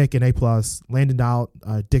pick an A+. Landon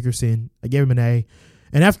Dickerson, I gave him an A.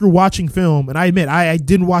 And after watching film, and I admit, I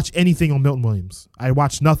didn't watch anything on Milton Williams. I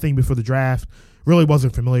watched nothing before the draft. Really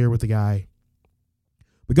wasn't familiar with the guy.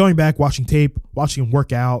 But going back, watching tape, watching him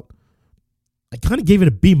work out, I kind of gave it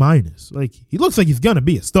a B-. Like, he looks like he's going to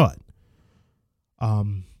be a stud.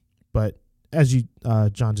 But as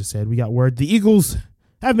John just said, we got word. The Eagles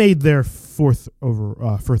have made their fourth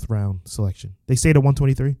round selection. They stayed at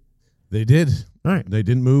 123. They did. All right. They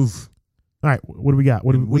didn't move. All right. What do we got?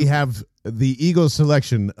 We have the Eagles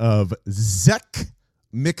selection of Zech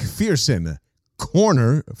McPherson,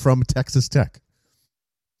 corner from Texas Tech.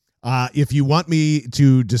 If you want me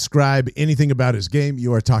to describe anything about his game,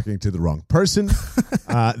 you are talking to the wrong person.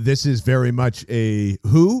 This is very much a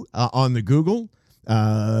who on the Google.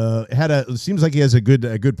 Seems like he has a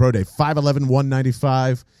good pro day. 5'11",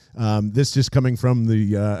 195. This just coming from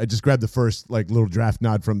I just grabbed the first little draft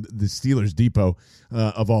nod from the Steelers Depot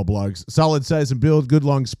of all blogs. Solid size and build, good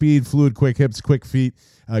long speed, fluid, quick hips, quick feet,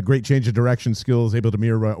 great change of direction skills, able to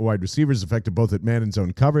mirror wide receivers, effective both at man and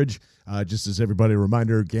zone coverage. Just as everybody a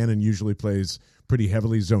reminder, Gannon usually plays pretty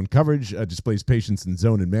heavily zone coverage, displays patience in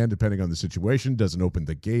zone and man depending on the situation, doesn't open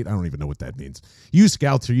the gate. I don't even know what that means. You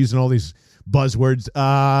scouts are using all these buzzwords.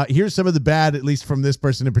 Here's some of the bad, at least from this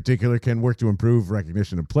person in particular. Can work to improve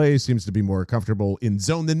recognition of play. Seems to be more comfortable in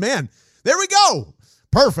zone than man. There we go.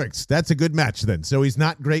 Perfect. That's a good match then. So he's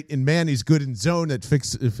not great in man. He's good in zone. It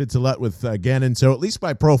fits a lot with Gannon. So at least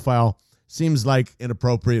by profile, seems like an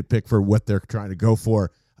appropriate pick for what they're trying to go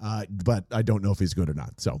for. But I don't know if he's good or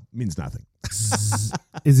not. So it means nothing.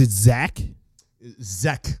 Is it Zach?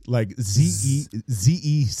 Zech, like Zech.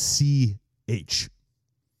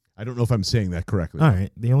 I don't know if I'm saying that correctly. All right.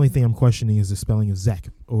 The only thing I'm questioning is the spelling of Zach,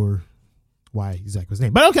 or why Zach was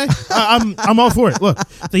named. But okay, I'm all for it. Look,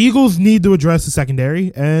 the Eagles need to address the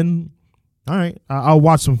secondary, and all right, I'll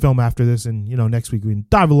watch some film after this, and next week we can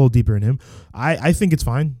dive a little deeper in him. I think it's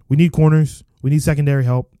fine. We need corners. We need secondary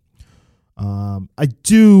help. I'm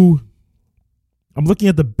looking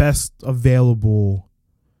at the best available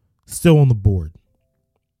still on the board,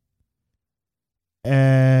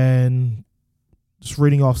 and just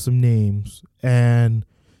reading off some names. And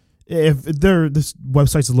if this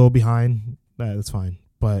website's a little behind, that's fine.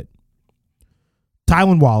 But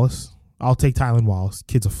Tylan Wallace, I'll take Tylan Wallace.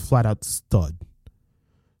 Kid's a flat out stud.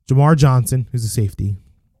 Jamar Johnson, who's a safety.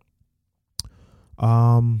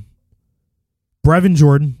 Brevin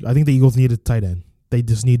Jordan. I think the Eagles need a tight end. They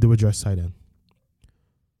just need to address tight end.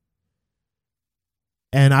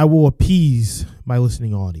 And I will appease my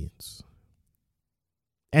listening audience.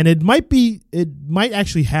 And it might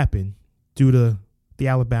actually happen due to the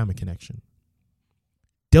Alabama connection.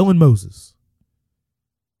 Dylan Moses.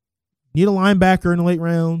 Need a linebacker in the late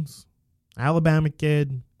rounds. Alabama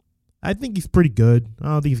kid. I think he's pretty good. I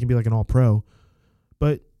don't think he's going to be like an all-pro.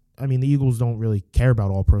 But, I mean, the Eagles don't really care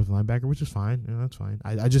about all-pro linebacker, which is fine. That's fine.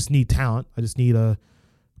 I just need talent. I just need a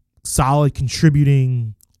solid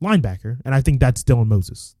contributing linebacker, and I think that's Dylan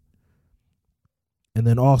Moses. And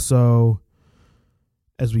then also,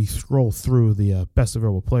 as we scroll through the best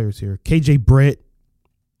available players here, KJ Britt,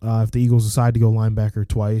 if the Eagles decide to go linebacker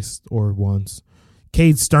twice or once.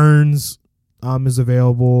 Cade Stearns is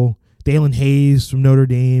available. Dalen Hayes from Notre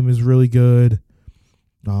Dame is really good.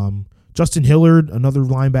 Justin Hillard, another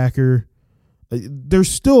linebacker. There's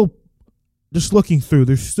still, just looking through,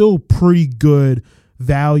 there's still pretty good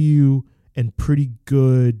value and pretty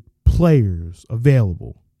good players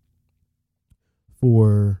available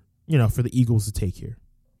for the Eagles to take here.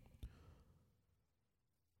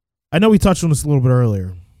 I know we touched on this a little bit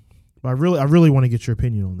earlier, but I really want to get your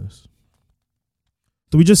opinion on this.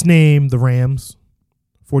 So we just named the Rams,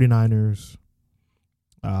 49ers,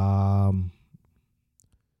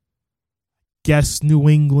 guess New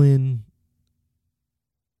England,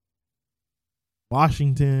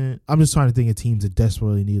 Washington. I'm just trying to think of teams that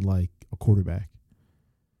desperately need like a quarterback.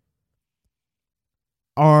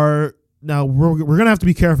 Now we're gonna have to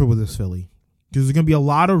be careful with this, Philly, because there's gonna be a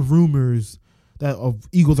lot of rumors that of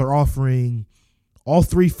Eagles are offering all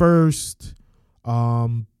 3 first,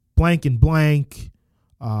 blank and blank,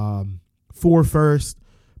 4 first,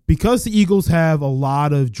 because the Eagles have a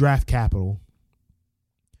lot of draft capital,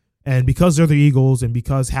 and because they're the Eagles, and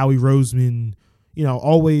because Howie Roseman,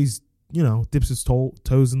 always, dips his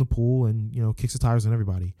toes in the pool and, kicks the tires on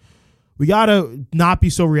everybody. We gotta not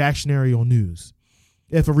be so reactionary on news.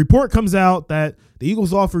 If a report comes out that the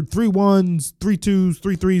Eagles offered 3 1s, 3 2s,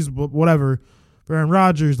 3 3s, whatever for Aaron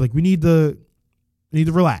Rodgers, like we need to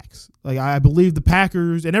relax. Like I believe the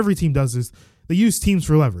Packers, and every team does this, they use teams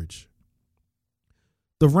for leverage.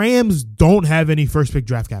 The Rams don't have any first pick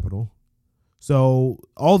draft capital. So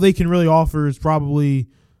all they can really offer is probably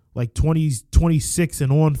like 26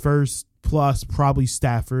 and on first, plus probably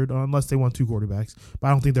Stafford, unless they want 2 quarterbacks. But I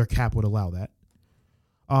don't think their cap would allow that.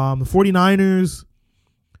 The 49ers,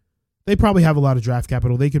 they probably have a lot of draft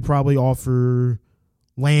capital. They could probably offer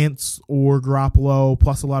Lance or Garoppolo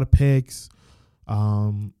plus a lot of picks.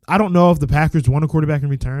 I don't know if the Packers want a quarterback in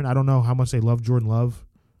return. I don't know how much they love Jordan Love.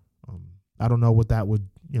 I don't know what that would,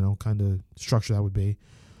 kind of structure that would be.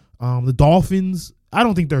 The Dolphins, I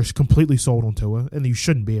don't think they're completely sold on Tua, and you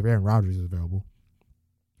shouldn't be if Aaron Rodgers is available.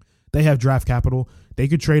 They have draft capital. They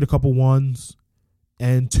could trade a couple ones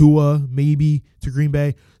and Tua maybe to Green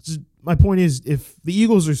Bay. My point is, if the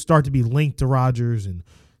Eagles start to be linked to Rodgers and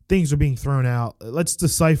things are being thrown out, let's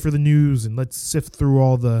decipher the news and let's sift through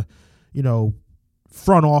all the,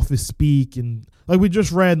 front office speak. And like we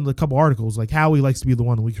just read in a couple articles, like Howie likes to be the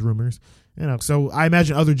one who leaks rumors. So I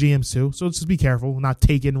imagine other GMs too. So let's just be careful, not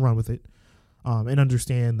take it and run with it, and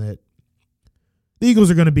understand that the Eagles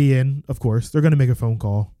are going to be in. Of course, they're going to make a phone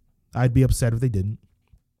call. I'd be upset if they didn't,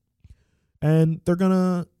 and they're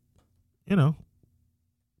gonna,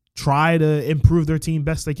 try to improve their team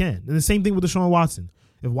best they can. And the same thing with Deshaun Watson.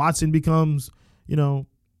 If Watson becomes,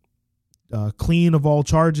 clean of all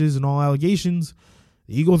charges and all allegations,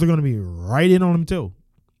 the Eagles are going to be right in on him too.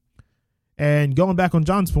 And going back on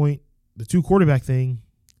John's point, the 2 quarterback thing,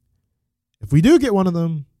 if we do get one of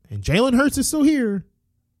them and Jalen Hurts is still here,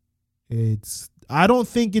 I don't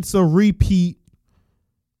think it's a repeat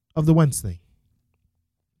of the Wentz thing.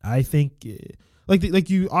 I think I think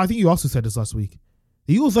you also said this last week.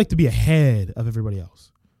 The Eagles like to be ahead of everybody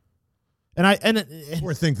else.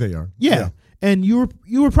 Or think they are. Yeah. And you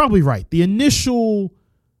were probably right. The initial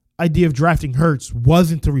idea of drafting Hurts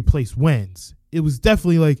wasn't to replace Wentz. It was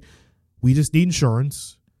definitely like, we just need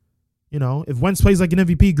insurance. If Wentz plays like an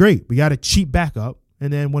MVP, great. We got a cheap backup.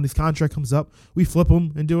 And then when his contract comes up, we flip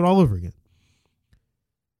him and do it all over again.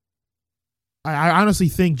 I honestly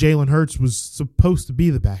think Jalen Hurts was supposed to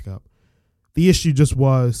be the backup. The issue just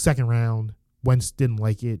was second round. Wentz didn't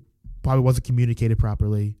like it. Probably wasn't communicated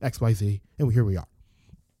properly. XYZ. And here we are.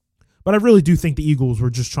 But I really do think the Eagles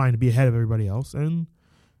were just trying to be ahead of everybody else. And,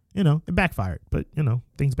 it backfired. But,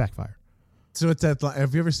 things backfire. So it's that.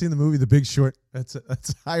 Have you ever seen the movie The Big Short? That's.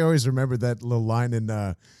 I always remember that little line in.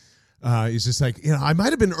 He's just like, I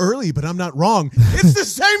might have been early, but I'm not wrong. It's the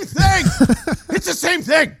same thing. It's the same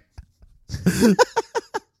thing.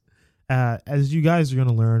 As you guys are going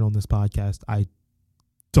to learn on this podcast, I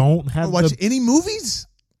don't have to watch any movies.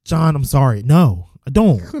 John, I'm sorry. No, I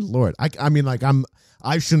don't. Good Lord.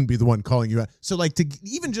 I shouldn't be the one calling you out. So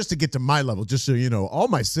just to get to my level, just so you know, all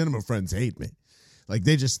my cinema friends hate me. Like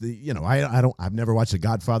I've never watched The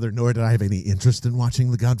Godfather, nor did I have any interest in watching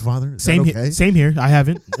The Godfather. Same here. I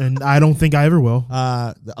haven't, and I don't think I ever will.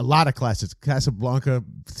 A lot of classics. Casablanca.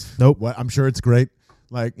 Nope. I'm sure it's great.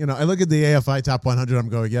 I look at the AFI Top 100. I'm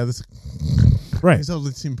going, yeah, this. Right. These all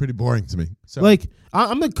seem pretty boring to me. So Like,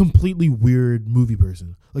 I'm a completely weird movie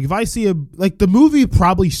person. Like, if I see the movie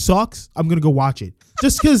probably sucks, I'm going to go watch it.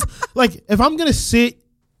 Just because, like, if I'm going to sit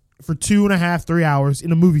for 2.5, 3 hours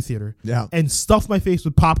in a movie theater Yeah. and stuff my face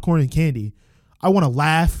with popcorn and candy, I want to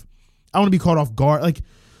laugh. I want to be caught off guard. Like,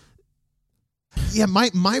 yeah,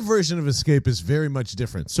 my version of escape is very much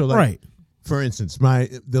different. So, like, right. for instance,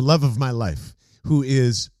 the love of my life, who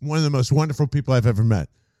is one of the most wonderful people I've ever met,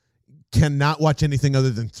 cannot watch anything other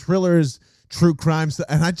than thrillers, true crimes,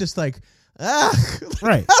 and I just like,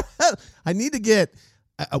 Right. I need to get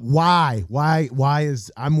why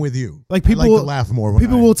is I'm with you. Like, I people like to laugh more.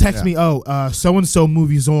 People will text me, so and so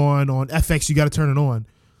movie's on FX. You got to turn it on.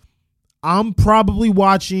 I'm probably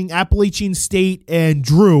watching Appalachian State and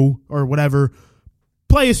Drew or whatever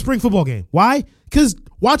play a spring football game. Why? Because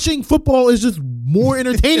watching football is just more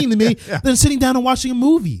entertaining to me than sitting down and watching a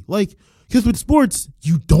movie. Like, because with sports,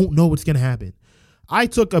 you don't know what's going to happen. I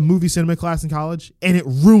took a movie cinema class in college, and it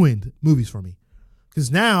ruined movies for me.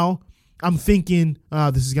 Because now I'm thinking,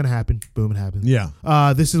 this is going to happen. Boom, it happened. Yeah.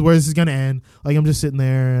 This is where this is going to end. Like, I'm just sitting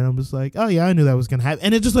there, and I'm just like, oh, yeah, I knew that was going to happen.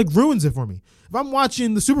 And it just, like, ruins it for me. If I'm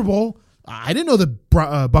watching the Super Bowl, I didn't know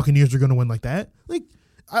the Buccaneers are going to win like that. Like,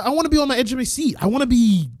 I want to be on the edge of my seat. I want to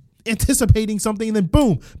be anticipating something and then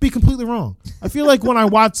boom, be completely wrong. I feel like when I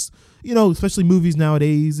watch, especially movies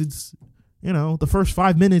nowadays, it's, the first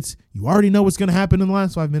 5 minutes, you already know what's going to happen in the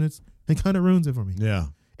last 5 minutes. It kind of ruins it for me. Yeah.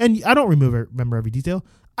 And I don't remember every detail.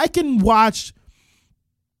 I can watch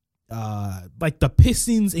like the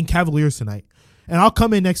Pistons and Cavaliers tonight. And I'll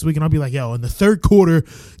come in next week and I'll be like, yo, in the third quarter,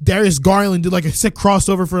 Darius Garland did like a sick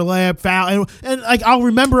crossover for a layup foul. And like, I'll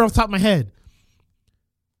remember off the top of my head.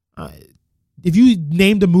 If you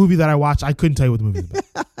named a movie that I watched, I couldn't tell you what the movie is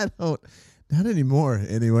about. I don't. Not anymore.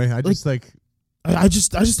 Anyway, I just like. I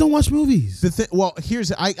just don't watch movies. Well,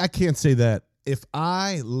 I can't say that. If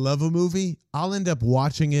I love a movie, I'll end up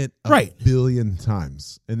watching it a billion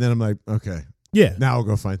times, and then I'm like, okay, yeah, now I'll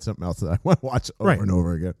go find something else that I want to watch over Right. and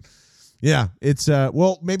over again. Yeah, it's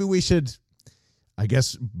well, maybe we should. I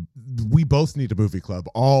guess we both need a movie club.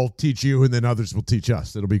 I'll teach you, and then others will teach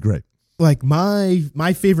us. It'll be great. Like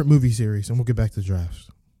my favorite movie series, and we'll get back to the drafts,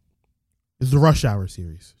 is the Rush Hour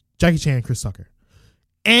series. Jackie Chan and Chris Tucker.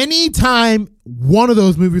 Anytime one of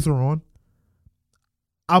those movies are on,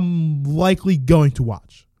 I'm likely going to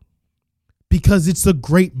watch because it's a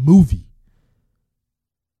great movie.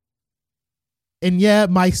 And yeah,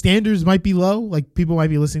 my standards might be low. Like, people might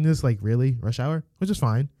be listening to this like, really? Rush Hour? Which is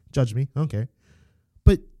fine. Judge me. I don't care.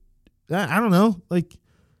 But I don't know. Like,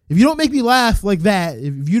 if you don't make me laugh like that,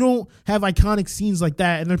 if you don't have iconic scenes like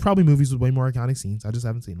that, and there are probably movies with way more iconic scenes, I just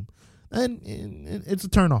haven't seen them, and it's a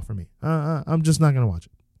turn off for me. I'm just not going to watch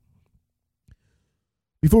it.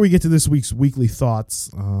 Before we get to this week's weekly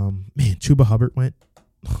thoughts, man, Chuba Hubbard went.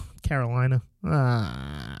 Carolina.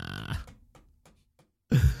 Matt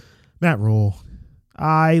Rule.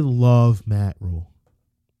 I love Matt Rule.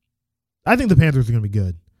 I think the Panthers are going to be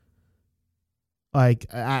good. Like,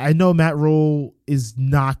 I know Matt Rule is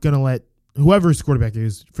not going to let whoever his quarterback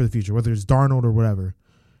is for the future, whether it's Darnold or whatever,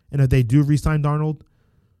 and if they do re-sign Darnold,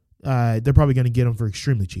 they're probably going to get him for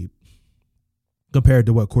extremely cheap compared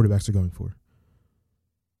to what quarterbacks are going for.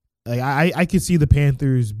 Like, I could see the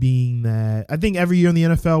Panthers being that. I think every year in the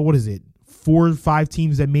NFL, what is it? 4 or 5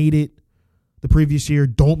 teams that made it the previous year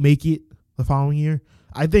don't make it the following year.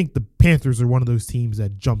 I think the Panthers are one of those teams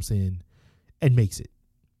that jumps in and makes it.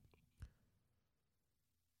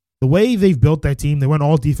 The way they've built that team, they went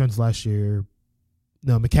all defense last year.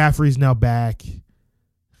 No, McCaffrey's now back.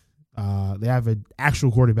 They have an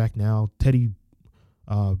actual quarterback now. Teddy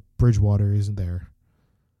Bridgewater isn't there.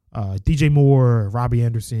 DJ Moore, Robbie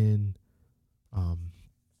Anderson.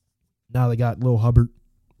 Now they got Lil Hubbard.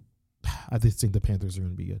 I just think the Panthers are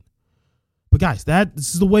going to be good. But guys,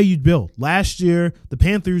 this is the way you'd build. Last year, the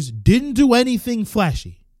Panthers didn't do anything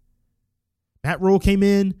flashy. Matt Rule came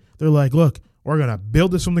in. They're like, look, we're going to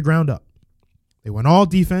build this from the ground up. They went all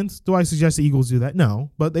defense. Do I suggest the Eagles do that?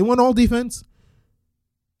 No. But they went all defense.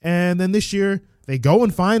 And then this year, they go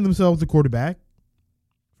and find themselves a quarterback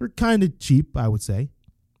for kind of cheap, I would say.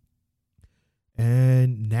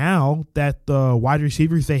 And now that the wide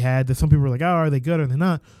receivers they had, that some people were like, oh, are they good or are they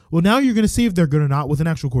not? Well, now you're going to see if they're good or not with an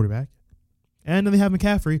actual quarterback. And then they have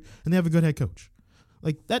McCaffrey, and they have a good head coach.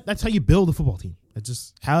 Like, that's how you build a football team. That's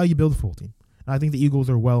just how you build a football team. And I think the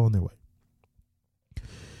Eagles are well on their way.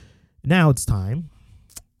 Now it's time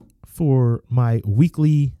for my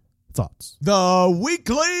weekly thoughts. The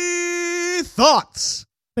weekly thoughts.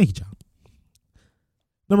 Thank you, John.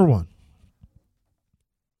 Number 1.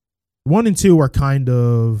 1 and 2 are kind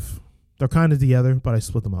of together, but I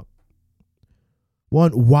split them up.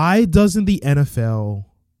 One, why doesn't the NFL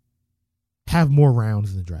have more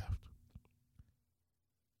rounds in the draft?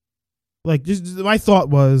 Like, just my thought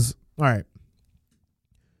was, all right,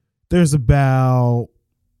 there's about,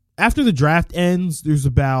 after the draft ends, there's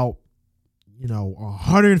about,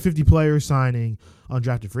 150 players signing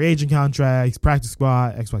undrafted free agent contracts, practice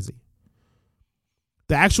squad, XYZ.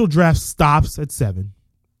 The actual draft stops at 7.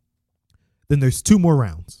 Then there's 2 more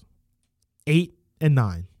rounds, 8 and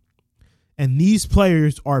 9. And these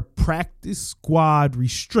players are practice squad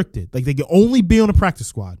restricted. Like, they can only be on a practice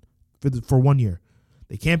squad for 1 year.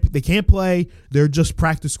 They can't play. They're just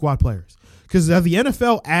practice squad players. Because as the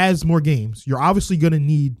NFL adds more games, you're obviously going to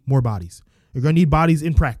need more bodies. You're going to need bodies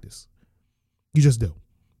in practice. You just do.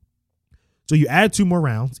 So you add 2 more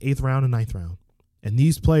rounds, 8th round and 9th round. And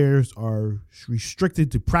these players are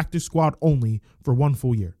restricted to practice squad only for 1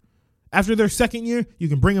 full year. After their second year, you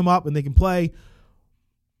can bring them up and they can play.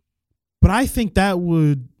 But I think that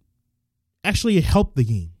would actually help the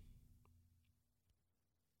game.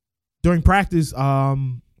 During practice, all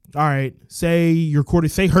right, say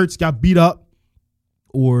Hurts got beat up,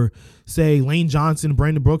 or say Lane Johnson and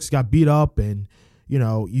Brandon Brooks got beat up, and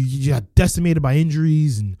you got decimated by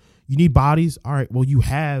injuries and you need bodies. All right, well,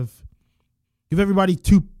 give everybody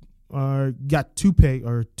 2 rounds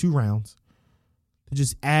to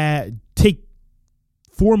just take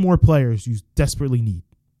 4 more players you desperately need.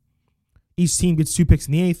 Each team gets 2 picks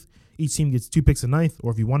in the 8th. Each team gets 2 picks in the 9th.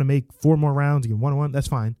 Or if you want to make 4 more rounds, you get 1-1. That's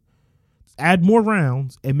fine. Add more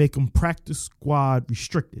rounds and make them practice squad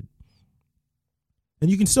restricted. And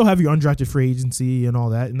you can still have your undrafted free agency and all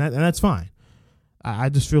that, and that's fine. I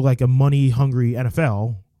just feel like a money-hungry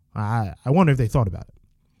NFL, I wonder if they thought about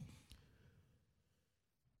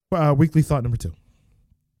it. Weekly thought number 2.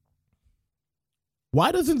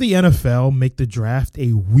 Why doesn't the NFL make the draft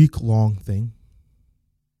a week-long thing?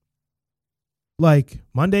 Like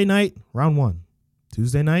Monday night, round 1.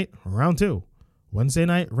 Tuesday night, round 2. Wednesday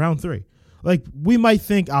night, round 3. Like, we might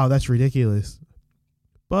think, oh, that's ridiculous.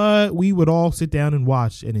 But we would all sit down and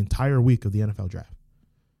watch an entire week of the NFL draft.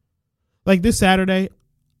 Like this Saturday,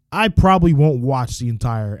 I probably won't watch the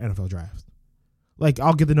entire NFL draft. Like,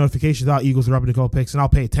 I'll get the notifications out, Eagles are up in a couple picks, and I'll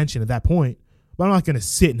pay attention at that point. But I'm not going to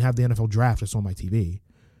sit and have the NFL draft just on my TV.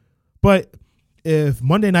 But if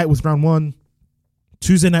Monday night was round 1,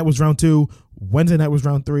 Tuesday night was round 2, Wednesday night was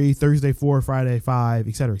round 3, Thursday 4, Friday 5,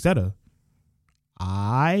 etc.,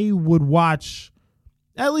 I would watch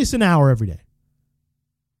at least an hour every day.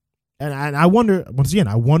 And I wonder, once again,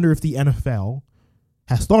 if the NFL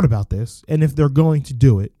has thought about this and if they're going to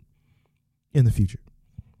do it in the future.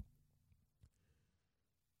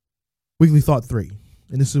 Weekly thought 3.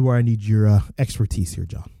 And this is where I need your expertise here,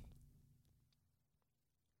 John.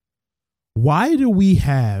 Why do we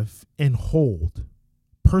have and hold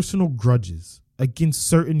personal grudges against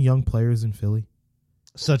certain young players in Philly?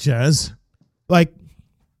 Such as? Like,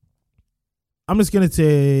 I'm going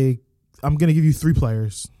to give you 3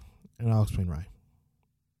 players, and I'll explain why.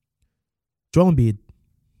 Joel Embiid,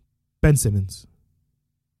 Ben Simmons,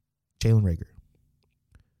 Jalen Reagor.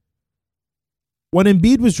 When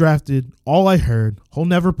Embiid was drafted, all I heard, he'll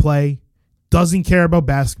never play, doesn't care about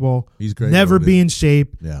basketball, he's great, never be in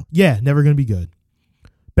shape. Yeah, never going to be good.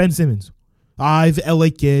 Ben Simmons, he's an LA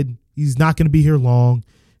kid. He's not going to be here long.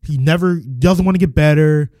 He doesn't want to get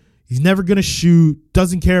better. He's never going to shoot,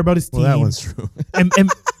 doesn't care about his team. Well, that one's true.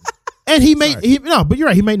 and he may, but you're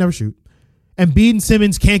right, he might never shoot. Embiid and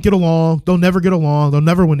Simmons can't get along. They'll never get along. They'll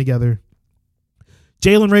never win together.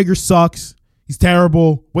 Jalen Reagor sucks. He's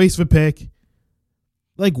terrible. Waste of a pick.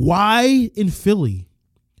 Like, why in Philly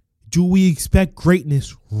do we expect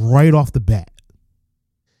greatness right off the bat?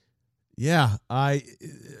 Yeah,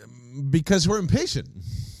 because we're impatient.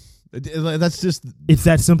 That's just, it's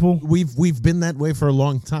that simple. We've been that way for a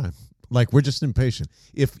long time. Like, we're just impatient.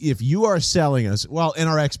 If you are selling us, well, and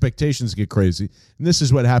our expectations get crazy, and this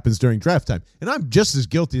is what happens during draft time. And I'm just as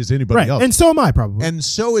guilty as anybody else. And so am I, probably. And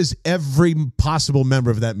so is every possible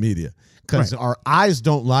member of that media. Because our eyes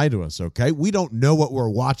don't lie to us, okay? We don't know what we're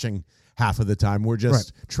watching half of the time. We're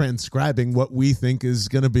just transcribing what we think is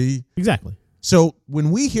going to be. Exactly. So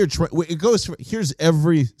when we hear, it goes, here's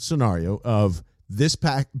every scenario of this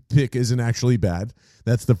pick isn't actually bad.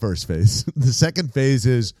 That's the first phase. The second phase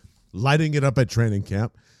is lighting it up at training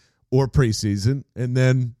camp or preseason. And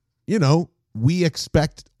then, we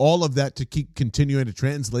expect all of that to keep continuing to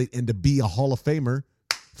translate and to be a Hall of Famer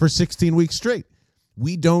for 16 weeks straight.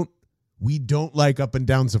 We don't like up and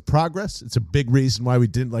downs of progress. It's a big reason why we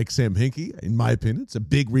didn't like Sam Hinkie, in my opinion. It's a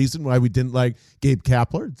big reason why we didn't like Gabe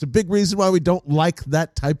Kapler. It's a big reason why we don't like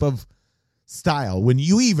that type of style. When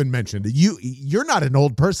you even mentioned it, you're not an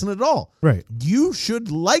old person at all. Right. You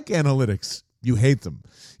should like analytics. You hate them.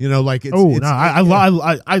 You know, like it's, I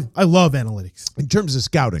love analytics in terms of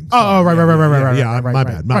scouting. Right. Yeah, my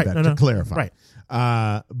right. bad. To clarify,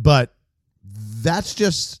 right. But that's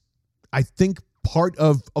just, I think, part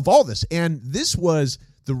of all this. And this was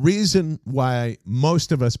the reason why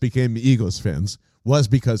most of us became Eagles fans, was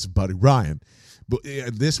because of Buddy Ryan. But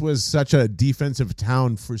this was such a defensive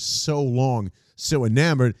town for so long, so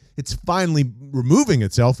enamored. It's finally removing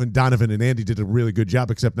itself, and Donovan and Andy did a really good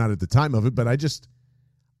job, except not at the time of it. But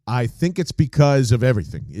I think it's because of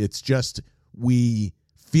everything. It's just we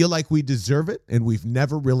feel like we deserve it, and we've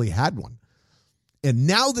never really had one. And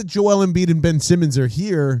now that Joel Embiid and Ben Simmons are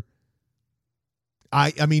here,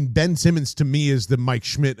 I mean, Ben Simmons to me is the Mike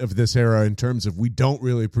Schmidt of this era in terms of we don't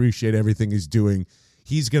really appreciate everything he's doing.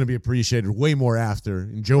 He's going to be appreciated way more after.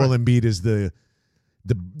 And Joel Embiid is the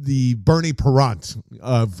Bernie Perrant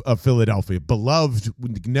of Philadelphia. Beloved,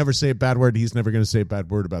 would never say a bad word. He's never going to say a bad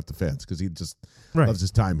word about the fans because he just loves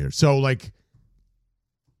his time here. So, like,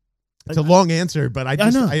 it's a long answer, but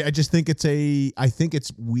I just think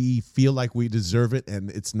we feel like we deserve it, and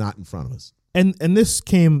it's not in front of us. And this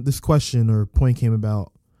question or point came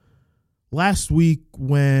about last week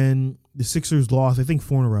when the Sixers lost, I think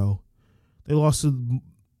 4 in a row. They lost to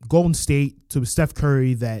Golden State, to Steph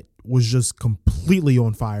Curry that was just completely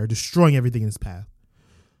on fire, destroying everything in its path.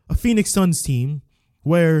 A Phoenix Suns team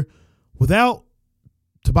where without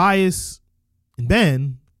Tobias and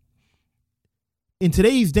Ben, in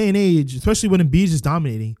today's day and age, especially when Embiid is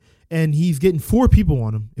dominating and he's getting 4 people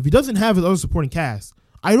on him, if he doesn't have his other supporting cast,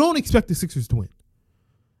 I don't expect the Sixers to win.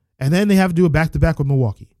 And then they have to do a back-to-back with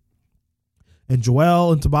Milwaukee. And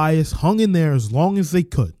Joel and Tobias hung in there as long as they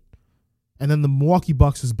could. And then the Milwaukee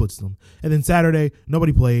Bucks just blitzed them. And then Saturday,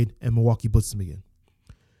 nobody played, and Milwaukee blitzed them again.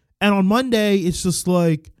 And on Monday, it's just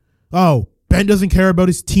like, oh, Ben doesn't care about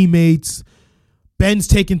his teammates. Ben's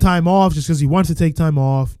taking time off just because he wants to take time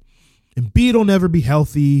off. Embiid will never be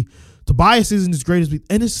healthy. Tobias isn't as great as we...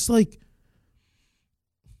 And it's just like...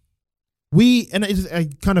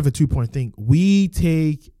 it's kind of a 2-point thing. We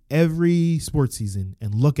take every sports season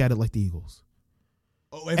and look at it like the Eagles.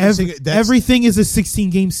 Oh, everything is a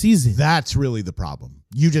 16-game season. That's really the problem.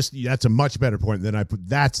 That's a much better point than I put.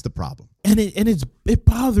 That's the problem. And it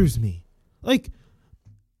bothers me. Like,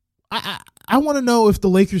 I want to know if the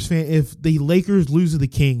Lakers lose to the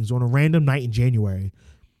Kings on a random night in January,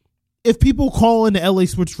 if people call into LA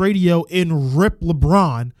Sports Radio and rip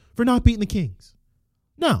LeBron for not beating the Kings.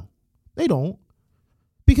 No. They don't,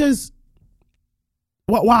 because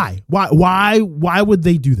why would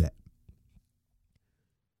they do that?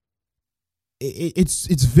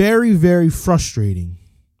 It's very, very frustrating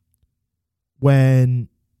when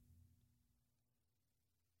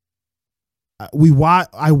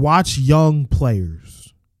I watch young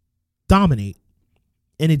players dominate,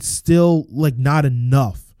 and it's still like not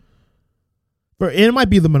enough. It might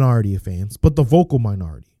be the minority of fans, but the vocal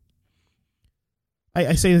minority.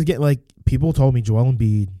 I say this again, like, people told me Joel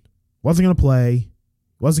Embiid wasn't going to play,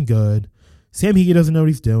 wasn't good. Sam Hickey doesn't know what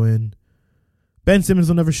he's doing. Ben Simmons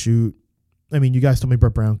will never shoot. I mean, you guys told me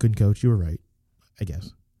Brett Brown couldn't coach. You were right, I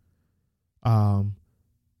guess. And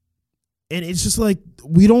it's just like,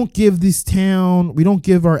 we don't give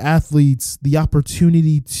our athletes the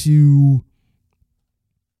opportunity to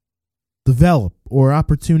develop or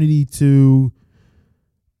opportunity to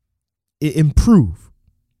improve.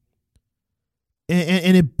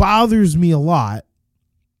 And it bothers me a lot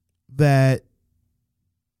that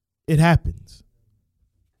it happens.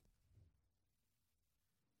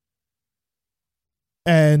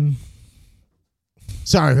 And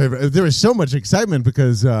sorry, there was so much excitement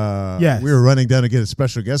because yes. we were running down to get a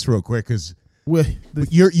special guest real quick because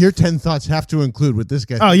your 10 thoughts have to include what this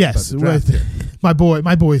guy. Oh yes, my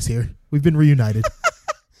boy's here. We've been reunited.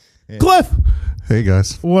 Yeah. Cliff. Hey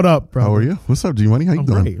guys, what up, bro? How are you? What's up, G-Money? How you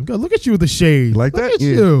doing? Great. I'm good. Look at you with the shade. You like Look that? At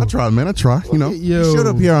yeah, you. I try, man. I try. You know, you showed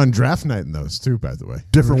up here on draft night in those too, by the way.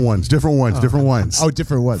 Different ones. Different wines. Oh,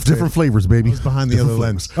 different ones. Different flavors, baby. I was behind the other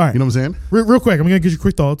lens. All right, you know what I'm saying? Real quick, I'm gonna get your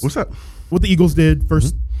quick thoughts. What's up? What the Eagles did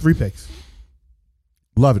first 3 picks.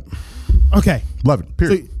 Love it. Okay. Love it.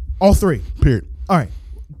 Period. So, all 3. Period. All right.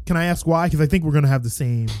 Can I ask why? Because I think we're gonna have the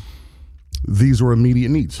same. These were immediate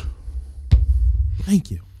needs.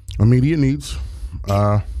 Thank you. Immediate needs.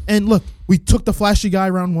 And look, we took the flashy guy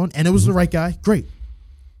round 1, and it was the right guy. Great.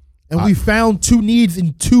 And we found 2 needs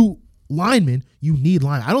in 2 linemen. You need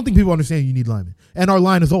linemen. I don't think people understand you need linemen. And our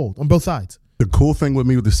line is old on both sides. The cool thing with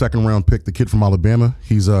me with the 2nd round pick, the kid from Alabama,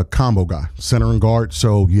 he's a combo guy, center and guard.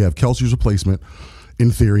 So you have Kelsey's replacement,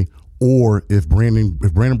 in theory, or if Brandon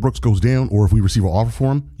Brooks goes down, or if we receive an offer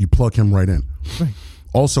for him, you plug him right in. Right.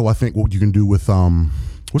 Also, I think what you can do with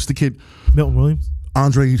what's the kid? Milton Williams.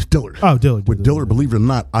 Andre Dillard. Oh, Dillard. With Dillard, believe it or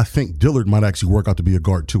not, I think Dillard might actually work out to be a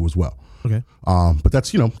guard too as well. Okay. But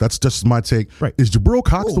that's just my take. Right. Is Jabril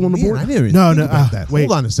Cox still on the Man, board? I didn't even No, think no, about that. wait.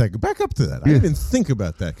 Hold on a second. Back up to that. I Yeah. didn't even think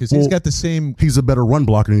about that because he's Well, got the same. He's a better run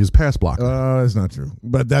blocker than he is pass blocker. That's not true.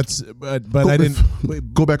 But I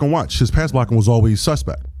didn't. Go back and watch. His pass blocking was always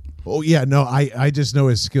suspect. Oh yeah, no, I just know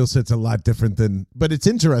his skill set's a lot different than. But it's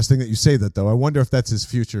interesting that you say that though. I wonder if that's his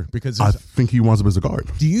future because I think he winds up as a guard.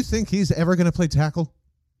 do you think he's ever going to play tackle?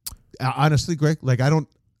 Honestly, Greg, like I don't.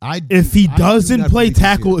 If he I do doesn't not play believe he's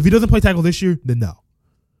tackle, here. if he doesn't play tackle this year, then no.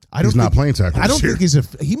 I don't He's not think- playing tackle I don't this year. think he's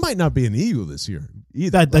a. He might not be an Eagle this year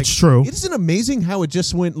either. That's true. Isn't it amazing how it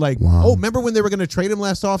just went like? Wow. Oh, remember when they were going to trade him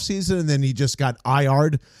last offseason and then he just got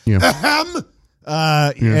IR'd? Yeah.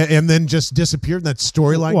 And then just disappeared. And that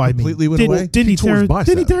storyline Well, I mean, completely went didn't- away. didn't he tore tear his bicep.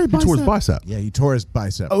 Didn't he tear his He tore his bicep? bicep. Yeah, he tore his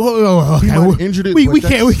bicep. Oh, He okay. might have injured it, We but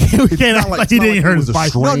can't it's act not like like- he it's not didn't like hurt it his was a bicep.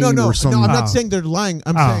 strain. No, or some- I'm Oh. not saying they're lying.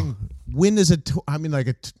 I'm Oh. saying when is it? I mean,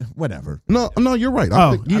 like whatever. No, you're right. Oh,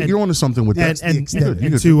 I think and- you're onto something with that. And You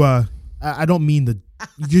good. to I don't mean the.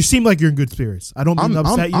 You seem like you're in good spirits. I don't mean to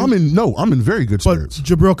upset you. I'm in very good but spirits.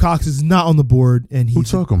 Jabril Cox is not on the board, and he's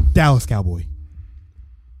took a him? Dallas Cowboy.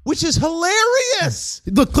 Which is hilarious.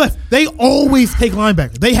 Look, Cliff, they always take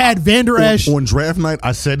linebacker. They had Vander Esch. On draft night,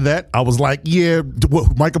 I said that. I was like, yeah,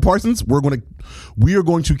 Micah Parsons, we are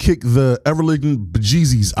going to kick the ever-living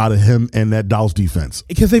bejesus out of him and that Dallas defense.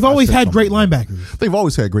 Because they've always said had great something like linebackers. They've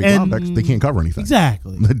always had great And- linebackers. They can't cover anything.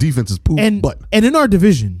 Exactly. The defense is poop, And but in our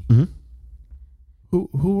division, who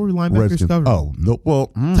were linebackers Redskins. covering? Oh, no. Well,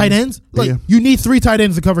 Tight ends? Like, Yeah. you need 3 tight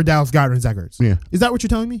ends to cover Dallas Goedert and Zach Ertz. Yeah. Is that what you're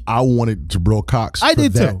telling me? I wanted Jabril Cox I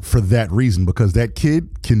did that, too. for that reason, because that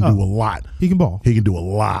kid can do a lot. He can ball. He can do a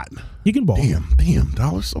lot. He can ball. Damn,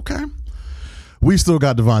 Dallas. Okay. We still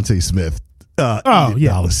got Devontae Smith. Oh,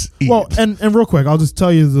 yeah. Dallas. Well, and real quick, I'll just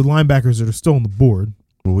tell you the linebackers that are still on the board.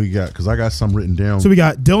 What we got? Because I got some written down. So we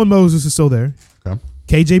got Dylan Moses is still there. Okay.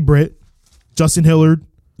 KJ Britt, Justin Hillard.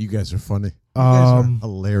 You guys are funny. You guys are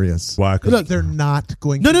hilarious. Why? 'Cause Look, They're not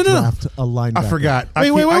going No, to no, no, no. draft a linebacker. I forgot.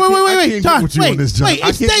 Wait, John, With you on this, John. wait, I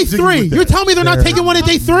it's can't day continue 3. with that. You're telling me they're not taking one at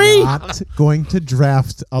day 3? Not going to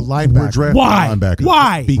draft a linebacker. We're drafting Why? a linebacker.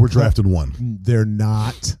 Why? We're drafted one. They're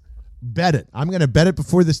not. Bet it. I'm going to bet it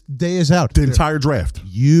before this day is out. The entire draft.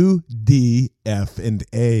 U, D, F, and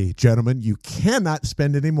A, gentlemen. You cannot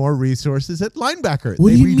spend any more resources at linebacker. What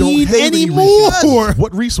do you We don't need have any resources. more?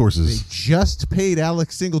 What They resources? just paid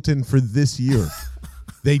Alex Singleton for this year.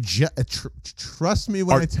 They just trust me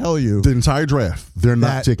when I tell you. The entire draft. They're not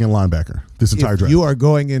That- taking linebacker. This entire If draft. you are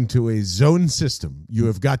going into a zone system, you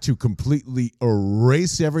have got to completely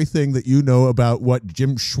erase everything that you know about what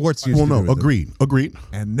Jim Schwartz used well, to do. no. with them. Agreed.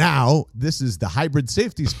 And now this is the hybrid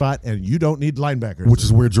safety spot, and you don't need linebackers. Which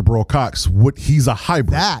is where Jabril Cox, he's a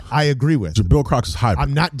hybrid. that I agree with. Jabril Cox is hybrid.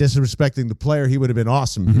 I'm not disrespecting the player; he would have been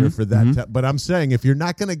awesome here for that. But I'm saying if you're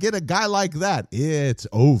not going to get a guy like that, it's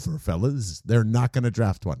over, fellas. They're not going to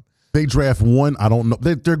draft one. They draft one. I don't know.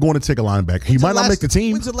 They're going to take a linebacker. He might not make the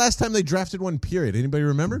team. When's the last time they drafted one? Period. Anybody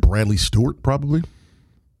remember? Bradley Stewart, probably.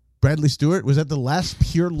 Bradley Stewart, was that the last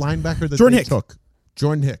pure linebacker that Jordan they Hicks. took?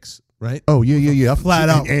 Jordan Hicks, right? Oh, yeah. Flat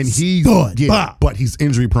out And he's stud. yeah, Bah. but he's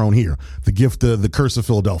injury prone here. The gift, the curse of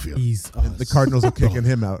Philadelphia. He's The Cardinals are kicking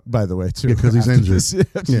him out, by the way, too. Yeah, 'cause he's After injured. this.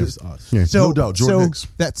 Yeah. Yeah, So, no doubt. Jordan Hicks.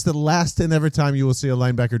 that's the last and ever time you will see a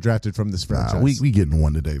linebacker drafted from this franchise. We getting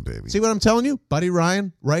one today, baby. See what I'm telling you? Buddy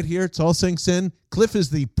Ryan, right here. It's all sinks in. Cliff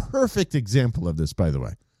is the perfect example of this, by the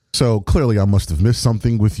way. So clearly, I must have missed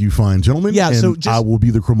something with you fine gentlemen. Yeah, and so just- I will be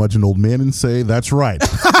the curmudgeon old man and say, that's right.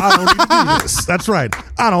 I don't need to do this. That's right.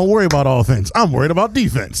 I don't worry about offense. I'm worried about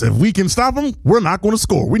defense. If we can stop them, we're not going to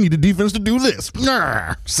score. We need the defense to do this.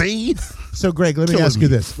 Nah, see? So, Greg, let me Killing ask you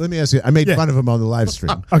me. this. Let me ask you. I made fun of him on the live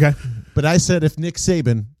stream. okay. But I said if Nick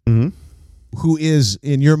Saban, who is,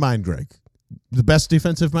 in your mind, Greg, the best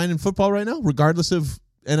defensive mind in football right now, regardless of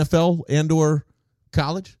NFL and or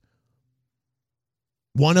college?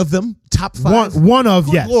 One of them, top 5. One of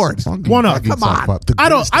Good yes. Lord. One of. Come on. I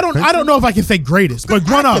don't know if I can say greatest, but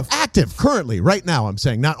one of. Active, currently, right now, I'm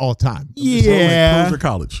saying, not all time. Yeah. Pros or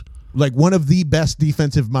college? Like one of the best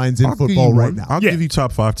defensive minds in I'll give football you right one. now. I'll Yeah. give you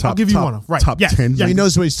top 5, top. I'll give you top, one of, right. Top Yeah. 10. Yeah. He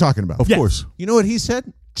knows what he's talking about. Of Yes. course. You know what he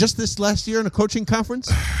said just this last year in a coaching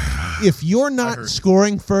conference? If you're not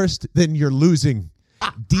scoring first, then you're losing.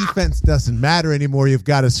 defense doesn't matter anymore. You've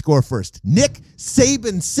got to score first. Nick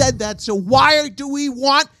Saban said that, so why do we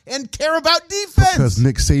want and care about defense? Because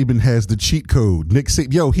Nick Saban has the cheat code. Nick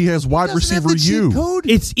Saban, he has wide Doesn't have receiver the cheat U. code.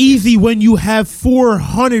 It's easy when you have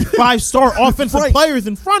 400 5-star offensive players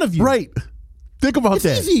in front of you. Right. Think about It's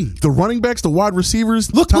that. easy. The running backs, the wide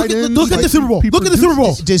receivers, Look tight at ends. the Super Bowl. people Look at the do- Super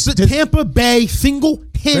Bowl. Just- Tampa Bay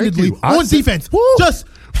single-handedly Thank you. I on said- defense Woo. just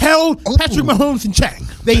held Patrick Mahomes in check.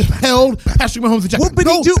 They held Patrick Mahomes in check. What would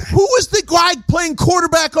No, he do? Who was the guy playing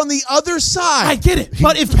quarterback on the other side? I get it,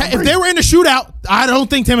 but if they were in a shootout, I don't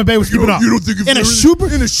think Tampa Bay was keeping up. You don't think if in a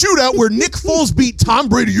they're in a shootout where Nick Foles beat Tom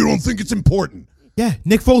Brady, you don't think it's important? Yeah,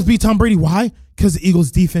 Nick Foles beat Tom Brady. Why? Because the Eagles'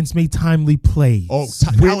 defense made timely plays. Oh,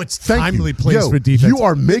 now it's Thank timely you. plays Yo, for defense. You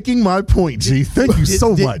are making my point, G. Thank you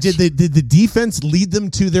so much. Did the defense lead them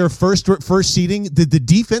to their first seeding? Did the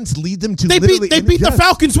defense lead them to They literally? beat the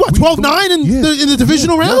Falcons, what, 12-9 in the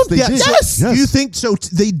divisional round? Yes, they did. Yes. Yes. Do you think so?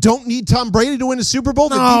 They don't need Tom Brady to win a Super Bowl.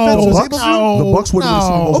 The No, defense was Bucks- able to. no, the Bucks would win a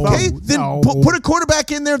Super Bowl. Okay, no, then no. put a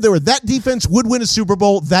quarterback in there. That defense would win a Super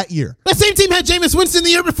Bowl that year. That same team had Jameis Winston the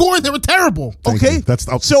year before, and they were terrible. Thank Okay, you. That's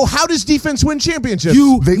so. How does defense win championships?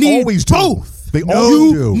 They need always do. both. They No,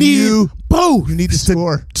 always do. Need both. You need to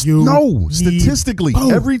score. No, need statistically,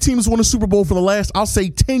 both. every team has won a Super Bowl for the last, I'll say,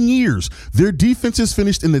 10 years. Their defense has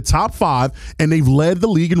finished in the top 5, and they've led the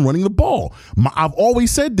league in running the ball. I've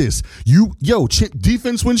always said this.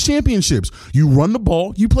 Defense wins championships. You run the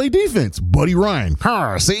ball, you play defense. Buddy Ryan.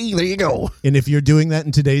 See, there you go. And if you're doing that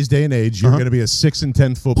in today's day and age, you're going to be a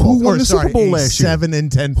 6-10 football. Who won the Super Bowl last year?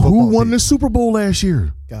 7-10 football. Who won team. the Super Bowl last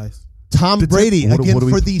year? Guys, Tom Brady what again do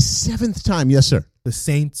we- for the 7th time. Yes, sir. the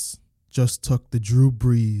Saints just took the Drew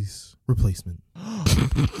Brees replacement.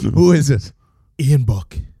 Who is it? Ian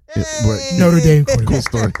Book. But- Notre Dame quarterback. Cool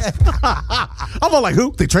story. I'm all like,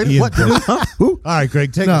 who? They traded Ian what? Book. Huh? Who? All right,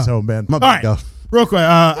 Greg, take No. us home, man. My All bad, right, guys. real quick.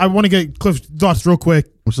 I want to get Cliff's thoughts real quick.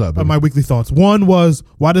 What's up, baby? My weekly thoughts. One was,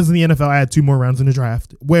 why doesn't the NFL add 2 more rounds in the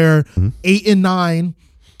draft where 8 and 9,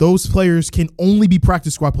 those players can only be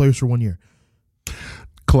practice squad players for 1 year?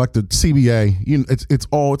 Collected CBA, it's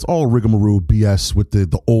all rigmarole BS with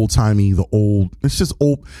the old timey, it's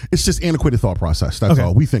just antiquated thought process. That's Okay.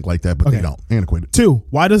 all. We think like that, but Okay. they don't. Antiquated. 2,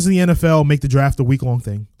 why doesn't the NFL make the draft a week long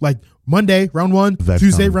thing? Like Monday, round 1, That's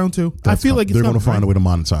Tuesday, coming. round 2. I That's feel coming. like it's they're going to coming, find a right?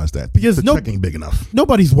 way to monetize that Because the no- check ain't big enough.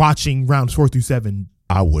 Nobody's watching rounds 4 through 7.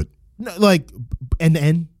 I would No, like end to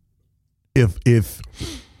end. if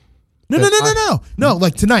No.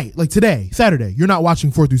 Like tonight, like today, Saturday, you're not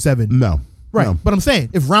watching 4 through 7. no Right. no. But I'm saying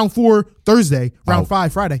if round 4 Thursday, round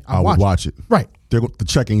 5 Friday, I I'll would watch it. Right. The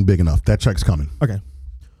check ain't big enough. That check's coming. Okay.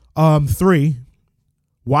 3,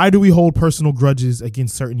 why do we hold personal grudges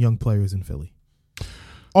against certain young players in Philly?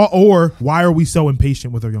 Or why are we so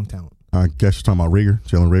impatient with our young talent? I guess you're talking about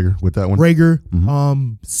Jalen Reagor with that one. Rager,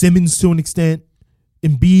 Simmons to an extent,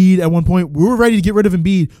 Embiid at one point. We were ready to get rid of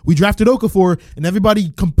Embiid. We drafted Okafor, and everybody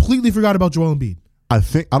completely forgot about Joel Embiid. I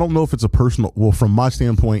don't know if it's a personal. Well, from my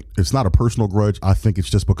standpoint, it's not a personal grudge. I think it's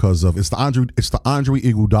just because of it's the Andre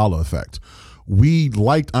Iguodala effect. We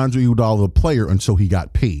liked Andre Iguodala the player until he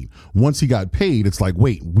got paid. Once he got paid, it's like,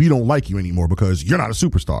 wait, we don't like you anymore because you're not a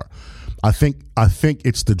superstar. I think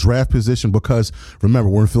it's the draft position because remember,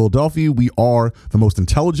 we're in Philadelphia. We are the most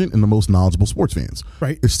intelligent and the most knowledgeable sports fans.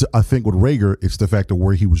 Right. I think with Rager, it's the fact of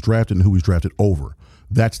where he was drafted and who he's drafted over.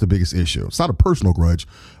 That's the biggest issue. It's not a personal grudge,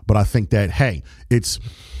 but I think that it's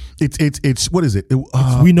what is it?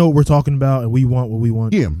 We know what we're talking about, and we want what we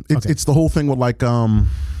want. Yeah, it's the whole thing with like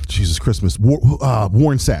Jesus Christmas,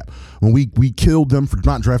 Warren Sapp. When we killed them for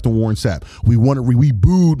not drafting Warren Sapp, we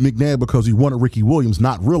booed McNabb because we wanted Ricky Williams,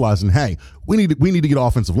 not realizing, hey, we need to get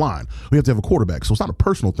offensive line. We have to have a quarterback. So it's not a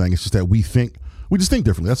personal thing. It's just that we just think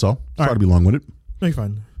differently. That's all. Sorry right. to be long with it. No, you're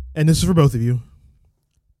fine. And this is for both of you.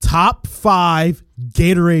 Top 5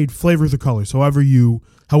 Gatorade flavors or colors, however you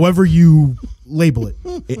label it.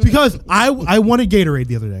 Because I wanted Gatorade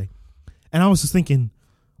the other day, and I was just thinking,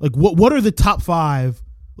 like, what are the top 5?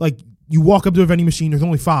 Like, you walk up to a vending machine, there's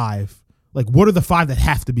only 5. Like, what are the 5 that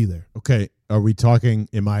have to be there? Okay, are we talking?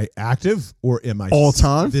 Am I active or am I All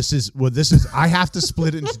time? This is. I have to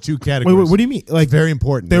split it into 2 categories. Wait, what do you mean? Like, Very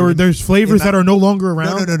important. there's flavors that are no longer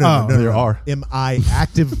around. No. There are. Am I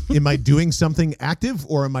active? Am I doing something active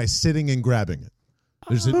or am I sitting and grabbing it?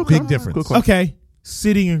 There's a big difference. Okay,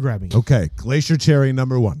 sitting and grabbing. Okay, Glacier Cherry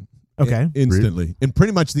number 1. Okay. Instantly. And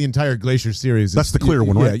pretty much the entire Glacier series. That's the clear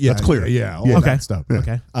one, right? Yeah, That's clear. Yeah, all Okay. that stuff.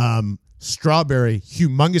 Okay. Strawberry,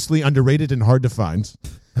 humongously underrated and hard to find.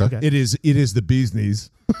 Okay. It is the bee's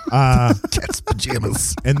knees. Cat's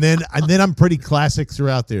pajamas. And then I'm pretty classic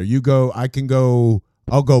throughout there.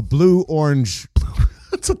 I'll go blue, orange,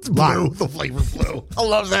 The flavor blue. I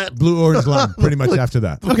love that. Blue, orange, lime. Pretty much after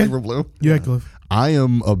that. Okay. Flavor blue. You had Cliff. I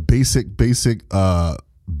am a basic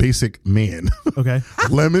man. Okay.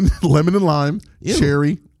 lemon and lime, Ew.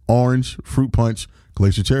 cherry, orange, fruit punch,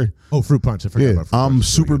 glacier cherry. Oh, fruit punch. I forgot Yeah, about fruit I'm punch.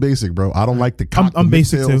 super basic, bro. I don't like the I'm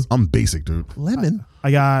basic, too. I'm basic, dude. Lemon.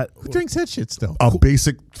 I got. Who drinks that shit still? A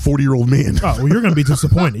basic 40-year-old man. Oh, well, you're gonna be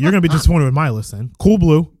disappointed. You're gonna be disappointed with my list then. Cool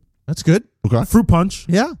blue, That's good. Okay. fruit punch,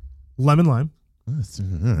 Yeah. lemon lime, That's, all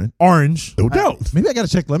right. orange. No doubt. Maybe I got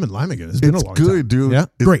to check lemon lime again. It's been It's a long good, time. dude. Yeah.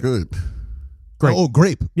 It's Great. good. Great. Oh,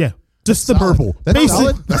 grape. Yeah. Just the Purple. That's Basic.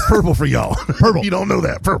 solid. That's purple for y'all. Purple. You don't know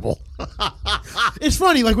that. Purple. It's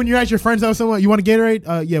funny, like when you're at your friend's house, someone you want a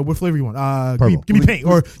Gatorade? Yeah, what flavor you want? Purple. Give me pink,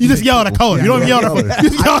 or you just yell at a color. You don't even yell at a, you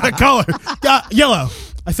just yell at a color. Yellow.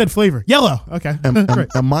 I said flavor. Yellow. Okay. Great.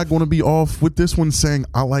 Am I going to be off with this one saying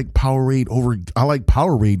I like Powerade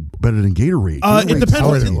better than Gatorade? It Gatorade's depends.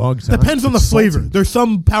 Powerade salty. a long time. Depends on the It's flavor. salty. There's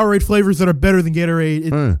some Powerade flavors that are better than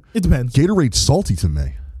Gatorade. It depends. Gatorade's salty to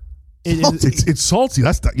me. It is- It's salty.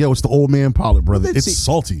 It's the old man palate, brother. Well, It's see-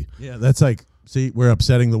 salty. Yeah, that's like, see, we're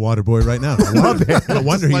upsetting the water boy right now. No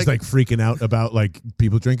wonder he's like- like freaking out about like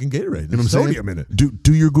people drinking Gatorade. You know what I'm There's saying? sodium in it.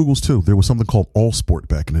 Do your Googles too. There was something called All Sport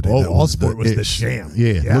back in the day. Oh, That All Sport was the ish. jam.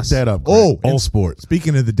 Yeah, Yes. look that up. Oh, All and Sport.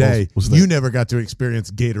 Speaking of the day, What's that? you never got to experience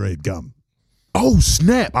Gatorade gum. Oh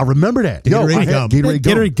snap! I remember that. Gatorade I had gum.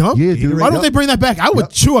 Gatorade gum? Yeah, dude. Why don't they bring that back? I would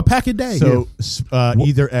chew a pack a day. So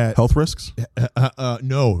either at Health risks?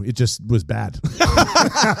 no, it just was bad.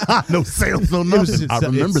 No sales, no nothing. I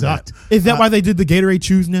remember that. Is that why they did the Gatorade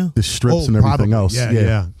chews now? The strips and everything probably. else. Yeah.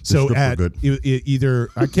 The So strips at were good. either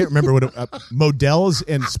I can't remember what Modell's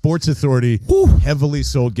and Sports Authority heavily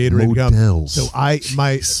sold Gatorade Modell's. gum. So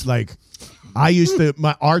I used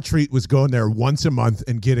to our treat was going there once a month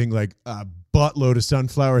and getting like a buttload of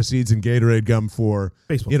sunflower seeds and Gatorade gum for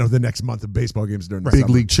Baseball. the next month of baseball games during the Big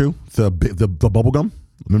summer. League Chew, the bubble gum.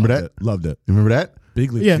 Remember that? Loved it. You remember that?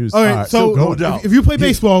 Big League Yeah. Chews. All right. Alright, So go down. if you play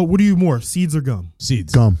baseball, what do you more, seeds or gum?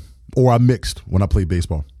 Seeds. Gum. Or I mixed when I played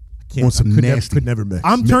baseball. Want some nasty. Could never mix.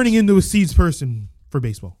 I'm turning into a seeds person for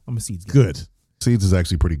baseball. I'm a seeds guy. good. Seeds is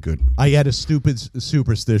actually pretty good. I had a stupid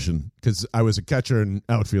superstition because I was a catcher and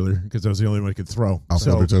outfielder because I was the only one who could throw.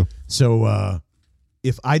 Outfielder too. So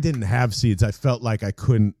if I didn't have seeds, I felt like I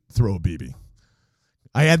couldn't throw a BB.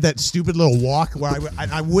 I had that stupid little walk where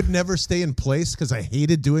I would never stay in place because I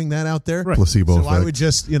hated doing that out there. Right. Placebo So effect. I would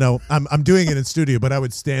just, I'm doing it in studio, but I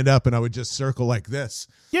would stand up and I would just circle like this.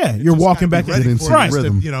 Yeah, you're Just walking gotta back be in. ready into for the Right. just to,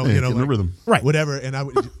 rhythm. you know, Yeah, you get know, in the like, rhythm. Right. whatever. And I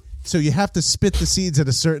would. So you have to spit the seeds at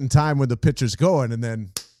a certain time when the pitcher's going, and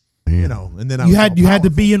then and then You had to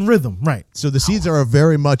be in rhythm, right? So the seeds are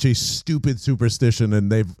very much a stupid superstition,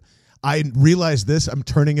 and I realized this. I'm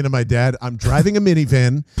turning into my dad. I'm driving a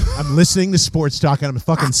minivan. I'm listening to sports talk, and I'm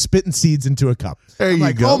fucking spitting seeds into a cup. There I'm you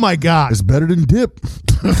like, go. oh my god! It's better than dip.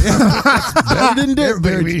 Better than dip,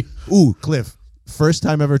 baby. Ooh, Cliff, first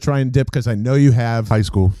time ever trying dip because I know you have. High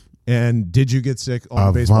school. And did you get sick on I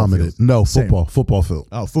the baseball vomited. field? No, Same. football field.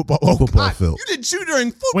 Oh, football. Oh, Football God. field. You did chew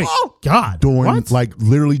during football. Wait, God, During what? like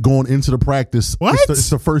literally going into the practice. What? It's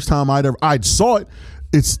the first time I saw it.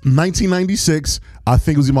 It's 1996. I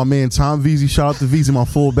think it was my man Tom Veazey. Shout out to Veazey, my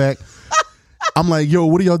fullback. I'm like, yo,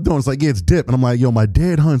 what are y'all doing? It's like, yeah, it's dip. And I'm like, yo, my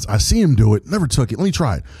dad hunts. I see him do it. Never took it. Let me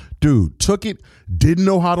try it. Dude, took it. Didn't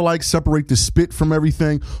know how to like separate the spit from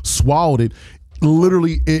everything. Swallowed it.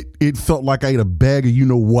 Literally, it felt like I ate a bag of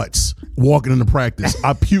you-know-whats walking into practice.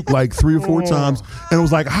 I puked like 3 or 4 times. And it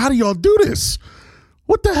was like, how do y'all do this?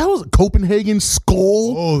 What the hell is it? Copenhagen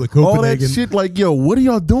Skull? Oh, the All Copenhagen. that shit. Like, yo, what are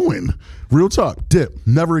y'all doing? Real talk. Dip.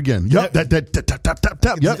 Never again. Yep. Yep.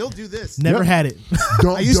 Still do this. Never Yep. had it.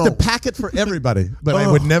 Don't, I used to don't. pack it for everybody, but I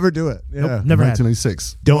would never do it. Yeah. Nope, never had it.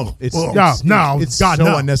 1996. Don't. It's, Oh. it's, No, it's God, so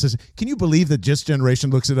no. unnecessary. Can you believe that Just Generation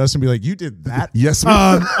looks at us and be like, "You did that"? Yes, we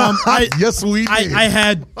yes, we did. I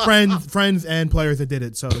had friends and players that did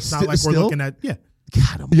it, so it's not like we're Still? looking at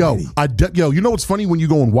God Yo, almighty. you know what's funny when you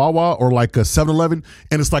go in Wawa or like a 7-Eleven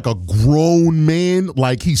and it's like a grown man,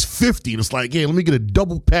 like he's 50, and it's like, yeah, let me get a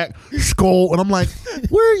double pack Skull, and I'm like,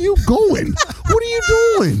 where are you going? What are you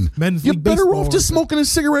doing? Men's You're league better baseball. off just smoking a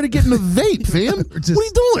cigarette and getting a vape, fam. What are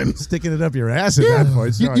you doing? Sticking it up your ass at that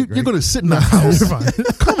point. Sorry, You're Greg. gonna sit in the house. You're fine.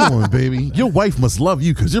 Come on, baby. Your wife must love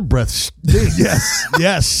you because your breath stinks.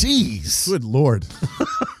 Yes. Jeez. Good Lord.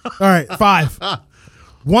 All right, 5.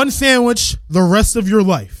 One sandwich the rest of your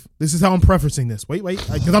life. This is how I'm prefacing this. Wait,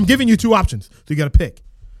 because I'm giving you 2 options, so you got to pick: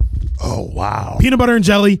 Oh wow. peanut butter and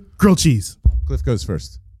jelly, grilled cheese. Cliff goes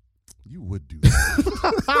first. You would do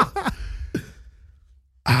that.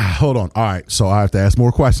 Hold on. All right. So I have to ask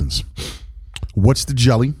more questions. What's the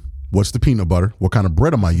jelly? What's the peanut butter? What kind of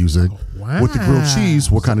bread am I using? With the grilled cheese,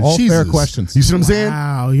 what kind of all cheese? fair questions. You see what I'm saying?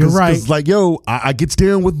 Wow, you're right. 'cause like, yo, I gets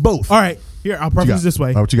down with both. All right, here I'll preface it this way: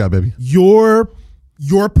 All right, what you got, baby?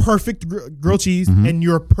 your perfect grilled cheese and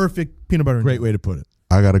your perfect peanut butter. And Great jelly. way to put it.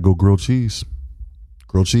 I gotta go grilled cheese.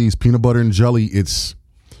 Grilled cheese, peanut butter and jelly. It's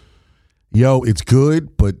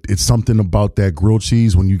good, but it's something about that grilled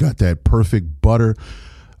cheese when you got that perfect butter.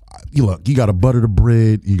 You got to butter the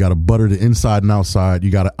bread. You got to butter the inside and outside.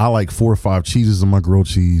 I like 4 or 5 cheeses in my grilled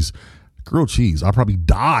cheese. Grilled cheese, I'll probably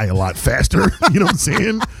die a lot faster. You know what I'm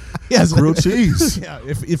saying? Yes, grilled cheese. Yeah,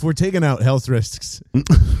 if we're taking out health risks,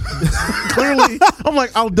 Clearly, I'm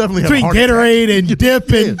like, I'll definitely have a Between heart attack. Gatorade and dip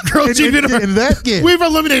and grilled cheese. And that, yeah. We've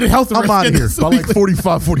eliminated health I'm risk out in of here this by like week.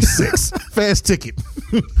 45, 46. Fast ticket.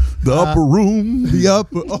 The upper room. the up,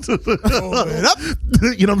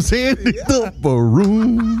 You know what I'm saying? The upper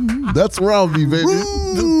room. That's where I'll be, baby.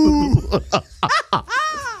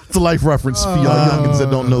 It's a life reference for y'all youngins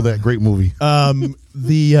that don't know that great movie.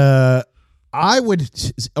 I would.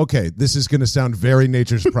 Okay, this is going to sound very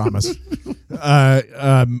Nature's Promise.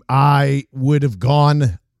 I would have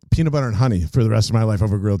gone peanut butter and honey for the rest of my life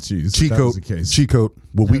over grilled cheese. Cheat if that was coat. the case. Cheat coat.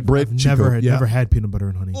 With wheat bread. Cheat coat. Never had peanut butter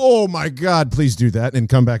and honey. Oh my God! Please do that and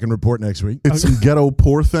come back and report next week. It's some ghetto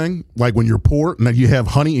poor thing. Like when you're poor and then you have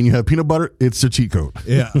honey and you have peanut butter, it's a cheat code.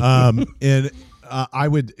 Yeah. I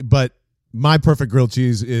would, but my perfect grilled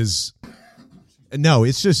cheese is no.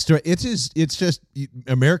 It's just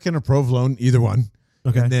American or provolone, either one.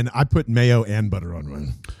 Okay. And then I put mayo and butter on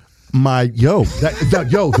mine.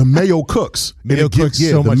 The mayo cooks. Mayo cooks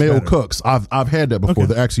so the much mayo better. cooks. I've had that before.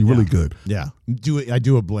 Okay. They're actually really good. Yeah. I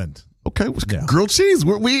do a blend. Okay, Yeah. grilled cheese. You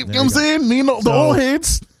know what I'm saying? Me and the So- old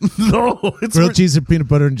heads. No, it's Grilled cheese and peanut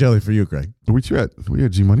butter and jelly for you, Greg. Where you at? Where you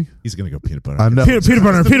at, G Money? He's gonna go peanut butter. I know. Peanut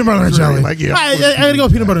butter and jelly. Like, yeah, I gotta go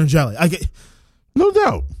peanut butter and jelly. I get no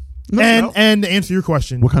doubt. No doubt. and to answer your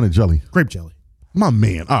question, What kind of jelly? grape jelly. My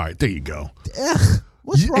man. All right, there you go.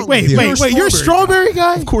 What's wrong Wait, with you? you're a strawberry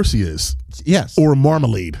guy? Of course he is. Yes. Or a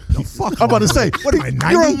marmalade. fuck. I'm about to say, What am I, 90?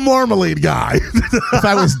 you're a marmalade guy. If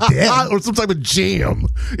I was dead. Or some type of jam.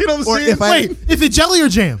 You know what I'm Or saying? if I- Wait, is it jelly or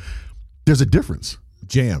jam? There's a difference.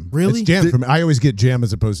 Jam. Really? It's jam for me. I always get jam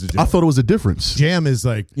as opposed to jam. I thought it was a difference. Jam is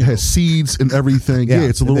like It has seeds and everything. Yeah,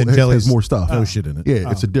 it's a and little. then It jelly's has more stuff. no shit in it. Yeah,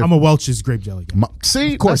 it's a I'm difference. a Welch's grape jelly guy.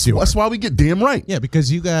 See, Of course you are. That's why we get damn right. Yeah,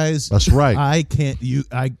 because you guys. That's right. I can't.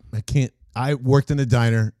 I can't. I worked in a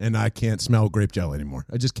diner and I can't smell grape jelly anymore.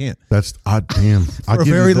 I just can't. That's damn. For a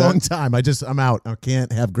very long time, I'm out. I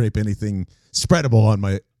can't have grape anything spreadable on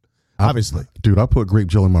my. Obviously, Dude, I put grape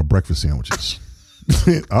jelly in my breakfast sandwiches.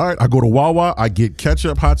 All right, I go to Wawa. I get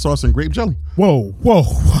ketchup, hot sauce, and grape jelly. Whoa.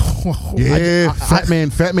 Yeah, fat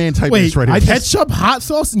man type Wait, this right here. ketchup, hot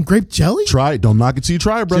sauce, and grape jelly? Try it. Don't knock it till you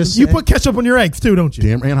try it, brother. Just- You put ketchup on your eggs too, don't you?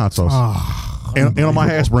 Damn, and hot sauce. And on my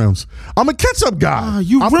hash browns. I'm a ketchup guy.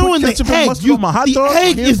 You I put ruined the ketchup and egg. mustard on my hot The dog,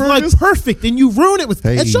 egg is like hamburgers. perfect, and you ruin it with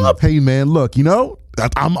ketchup? Hey, man, look, I'm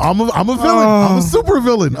a villain. I'm a super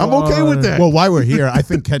villain. I'm okay with that. well, while we're here, I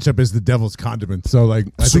think ketchup is the devil's condiment. So, like,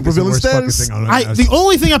 I think it's the Supervillain worst fucking status? thing on The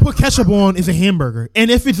only thing I put ketchup on is a hamburger, and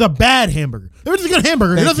if it's a bad hamburger, if it's a good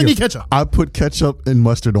hamburger, it Thank doesn't you. need ketchup. I put ketchup and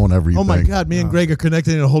mustard on everything. Oh my God, me and Greg are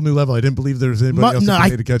connected at a whole new level. I didn't believe there was anybody else that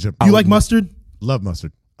hated ketchup. You like mustard? Love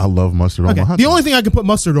mustard. I love mustard on Okay. my hot The dog. only thing I can put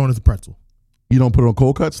mustard on is a pretzel. You don't put it on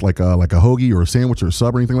cold cuts like a hoagie or a sandwich or a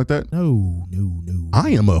sub or anything like that? No. I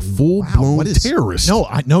am a full-blown What is terrorist.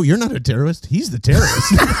 No, you're not a terrorist. He's the terrorist.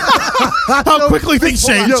 How quickly things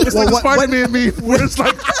change. Yo, it's like the Spider-Man meme where it's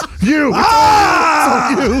like, you.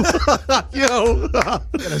 Yo.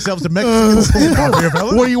 Get ourselves a Mexican.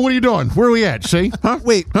 What are you doing? Where are we at, Shay? Huh?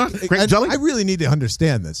 Wait, Huh? Grape jelly? I really need to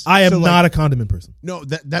understand this. I am So, like, not a condiment person. No,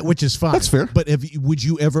 that which is fine. That's fair. But would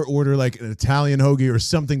you ever order like an Italian hoagie or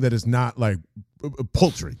something that is not like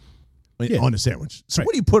poultry on a sandwich? So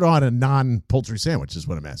what do you put on a non-poultry sandwich is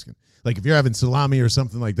what I'm asking. Like if you're having salami or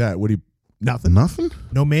something like that, what do you nothing? Nothing?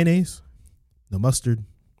 No mayonnaise, no mustard.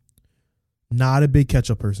 Not a big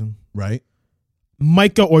ketchup person. Right?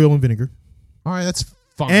 Might go oil and vinegar. All right, that's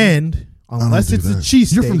fine. And unless do it's a that.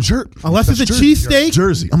 cheesesteak. You're from Unless it's a cheesesteak.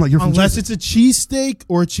 Jersey. I'm like, you're from Unless Jersey. it's a cheesesteak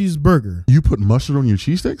or a cheeseburger. You put mustard on your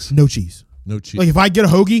cheesesteaks? No cheese. no cheese. Like if I get a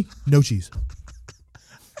hoagie, no cheese.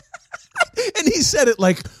 And he said it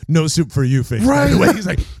like no soup for you face. Right. By the way, he's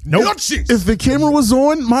like no cheese. If the camera was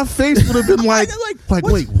on, my face would have been like, what?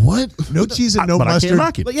 wait, what? No cheese and no But mustard. I can't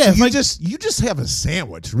knock it. But yeah, So if you just have a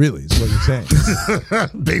sandwich, really, is what you're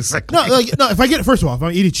saying. Basically. No, if I get first of all, if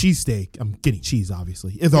I eat a cheesesteak, I'm getting cheese,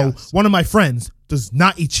 obviously. Though Yes. one of my friends does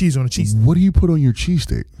not eat cheese on a cheesesteak. What do you put on your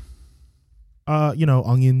cheesesteak?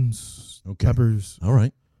 Onions, Okay. peppers. All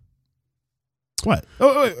right. What?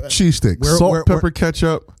 Oh, wait. Cheesesteak, salt, pepper,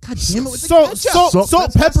 ketchup. God damn it with the Salt, ketchup.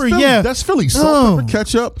 salt, That's pepper. Philly. Yeah, That's Philly. Salt, No. pepper,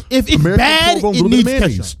 ketchup. If it's American bad, provolone, it little bit of needs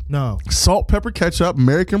mayonnaise. ketchup. No. Salt, pepper, ketchup,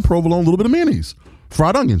 American provolone, a little bit of mayonnaise,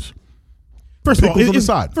 fried onions. First of all, Pickles on the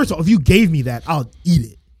side. First of all, if you gave me that, I'll eat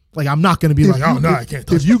it. Like I'm not gonna be like, oh no, I can't.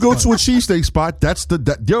 Touch If you that. go to a cheesesteak spot, that's they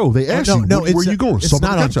ask you where you going. It's Salt,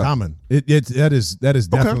 not pepper, ketchup. uncommon. That is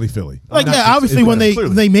definitely Philly. Like Not- yeah, obviously when they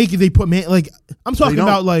clearly. they make it, they put like I'm They talking don't.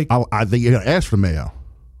 about like they gotta ask for mayo.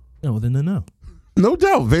 no, then no. No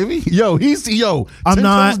doubt, baby. Yo, I'm 10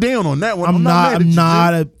 not toes down on that one. I'm mad at you,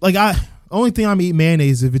 not G. only thing I'm eating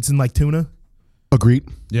mayonnaise if it's in like tuna. Agreed.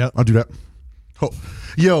 Yeah. I'll do that. Oh.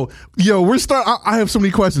 Yo, we're I have so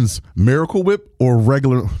many questions. Miracle Whip or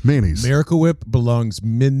regular mayonnaise? Miracle Whip belongs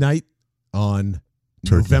midnight on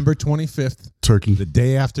Turkey. November 25th, Turkey. the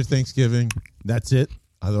day after Thanksgiving. That's it.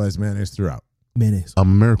 Otherwise, mayonnaise throughout. Mayonnaise. I'm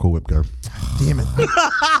a Miracle Whip guy. Damn it.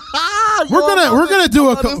 We're gonna do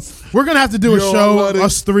we're gonna have to do a Yo, I show love it.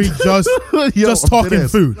 us three just Yo, I'm talking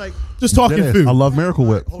deadass. food. Just talking Deadass. food. I love Miracle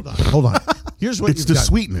Whip. Hold on. Here's what It's you've the got.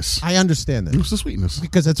 sweetness. I understand that. It's the sweetness.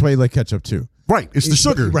 Because that's why you like ketchup too. Right. It's the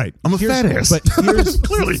sugar. Right. I'm a Here's- fat ass. But here's,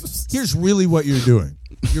 Clearly. here's really what you're doing.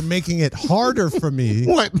 You're making it harder for me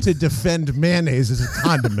What? to defend mayonnaise as a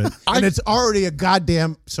condiment. And it's already a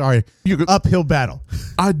goddamn, uphill battle.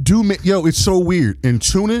 I do. It's so weird. In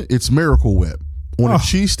tuna, it's Miracle Whip. On a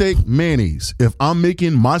cheesesteak, mayonnaise. If I'm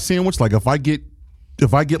making my sandwich, like if I get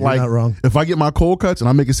not wrong. if I get my cold cuts and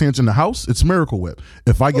I make a sandwich in the house, it's Miracle Whip.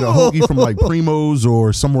 If I get a hoagie from like Primo's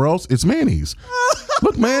or somewhere else, it's mayonnaise.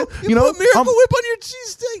 Look, man, you know, Put Miracle Whip on your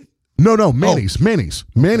cheesesteak. No, mayonnaise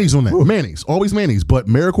on that. Mayonnaise, always mayonnaise. But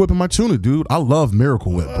Miracle Whip in my tuna, dude. I love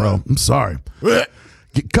Miracle Whip, bro. I'm sorry.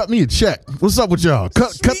 Cut me a check. What's up with y'all?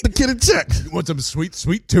 Cut the kid a check. You want some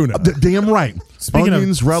sweet tuna? Damn right.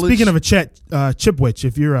 Onions, relish. Speaking of a Chipwich,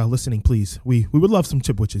 if you're listening, please, we would love some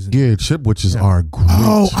Chipwiches. Yeah, Chipwiches are great.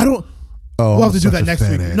 Oh, I don't. Oh, we'll have to do such that a next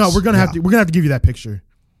fat week. ass. No, we're gonna have to give you that picture.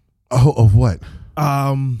 Oh, of what?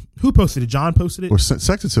 Who posted it? John posted it. Or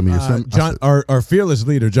sent it to me. Or sent, John, our fearless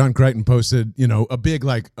leader, John Crichton, posted, a big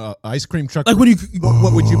ice cream truck. Like when you,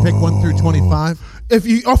 what would you pick 1 through 25? if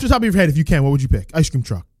you off the top of your head, if you can, what would you pick? Ice cream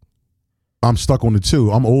truck. I'm stuck on the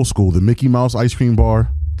two. I'm old school. The Mickey Mouse ice cream bar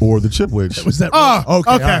or the Chipwich. Was that Oh,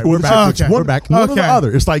 okay? okay. All right, we're back. Okay. We're back. One or the Okay.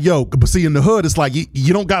 other. It's like, yo, but see, in the hood, it's like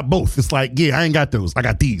you don't got both. It's like, yeah, I ain't got those. I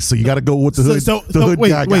got these. So you got to go with the hood. So the hood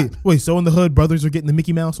guy got. wait. So in the hood, brothers are getting the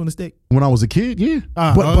Mickey Mouse on the steak. When I was a kid, yeah.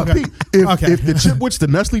 But Pete, if the Chipwich, the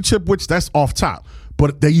Nestle Chipwich, that's off top.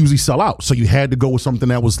 But they usually sell out. So you had to go with something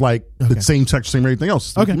that was like the same texture, same everything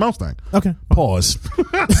else. Okay. Mickey Mouse thing. Okay. Pause. You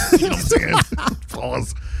know what I'm saying?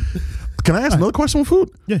 Pause. Can I ask another question on food?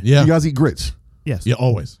 Yeah. Yeah. You guys eat grits? Yes. Yeah,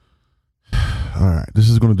 always. All right. This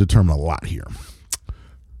is going to determine a lot here.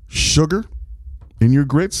 Sugar in your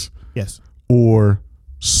grits Yes. or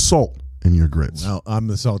salt in your grits? Well, I'm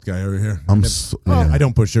the salt guy over here. Yeah. I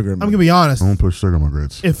don't put sugar in my I'm gonna be honest. I don't put sugar in my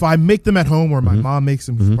grits. If I make them at home or my mom makes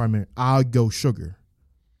them primary, I'll go sugar.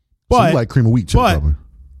 So But you like cream of wheat, chip, but- probably.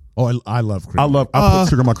 Oh, I love cream. I put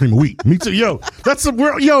sugar in my cream of wheat. Me too. Yo,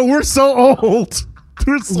 we're so old.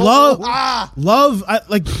 We're so old. love.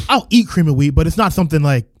 I'll eat cream of wheat, but it's not something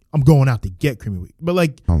like I'm going out to get cream of wheat. But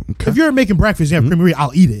like, Okay. if you're making breakfast, you have cream of wheat,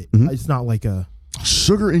 I'll eat it. It's not like a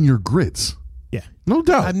Sugar in your grits. yeah. No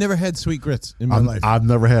doubt. I've never had sweet grits in my life. I've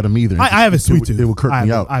never had them either. I have a sweet tooth. It would kirk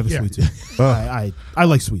me out. I have a sweet tooth. I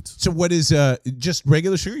like sweets. So what is just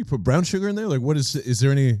regular sugar? You put brown sugar in there? Like what is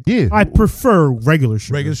there any? Yeah. I prefer regular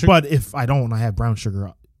sugar. Regular sugar? But if I don't, I have brown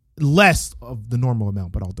sugar. Less of the normal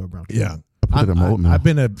amount, but I'll throw brown sugar. Yeah, put it in my oatmeal. I've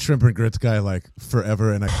been a shrimp and grits guy like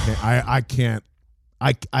forever, and I can't.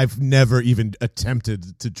 I've never even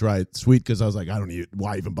attempted to try it sweet because I was like, I don't need.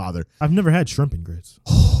 Why even bother? I've never had shrimp and grits.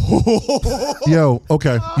 Yo,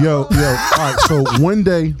 okay. Yo. All right. So one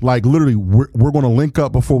day, like literally, we're gonna link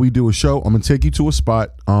up before we do a show. I'm gonna take you to a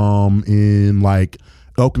spot in like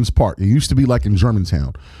Elkins Park. It used to be like in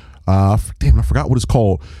Germantown. I forgot what it's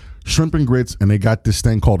called. Shrimp and grits, and they got this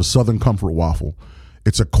thing called a Southern Comfort waffle.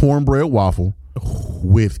 It's a cornbread waffle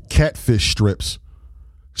with catfish strips,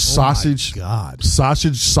 sausage,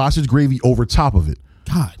 sausage gravy over top of it.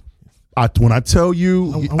 God. When I tell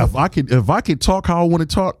you, if I could talk how I want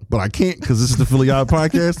to talk, but I can't because this is the Philly Eye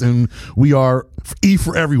Podcast and we are E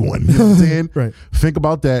for everyone. You know what I'm saying? Right. Think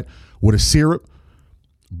about that with a syrup,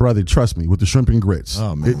 brother. Trust me, with the shrimp and grits,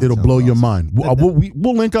 Oh, man, it'll sounds blow your awesome. mind.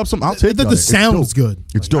 We'll link up some. I'll take The you on it. sound It's is dope. good.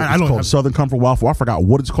 It's dope. I It's don't called have- Southern Comfort Waffle. I forgot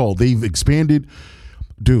what it's called. They've expanded,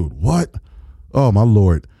 dude. What? Oh my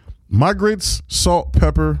Lord! My grits, salt,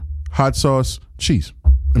 pepper, hot sauce, cheese.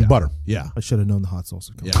 and butter. Yeah. I should have known the hot sauce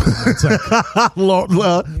would come. Yeah. It's like,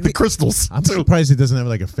 The crystals. I'm surprised he doesn't have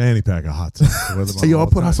like a fanny pack of hot sauce. Hey, yo, I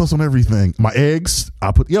put hot sauce on everything. My eggs,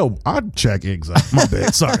 I'd check eggs out. My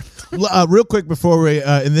bad. Sorry. Real quick before we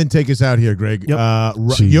and then take us out here, Greg. Yep.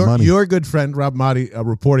 Your good friend Rob Motti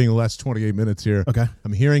reporting the last 28 minutes here. Okay.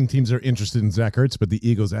 I'm hearing teams are interested in Zach Ertz, but the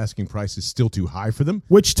Eagles' asking price is still too high for them.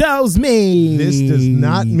 Which tells me This does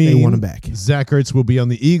not mean they want him back. Zach Ertz will be on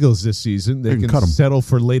the Eagles this season. They can can cut him. settle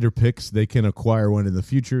for later picks. They can acquire one in the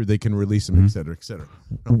future. They can release him, et cetera, et cetera.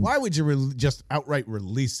 Now, why would you just outright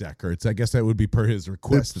release Zach Ertz? I guess that would be per his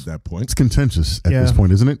request at that point. It's contentious at Yeah. this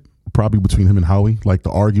point, isn't it? Probably between him and Howie, like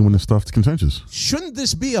the arguing and stuff. It's contentious. Shouldn't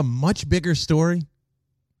this be a much bigger story?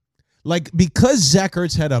 Like, because Zach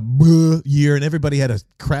Ertz had a bleh year and everybody had a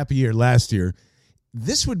crappy year last year,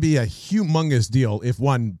 this would be a humongous deal if,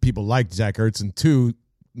 one, people liked Zach Ertz, and two,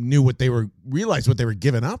 realized what they were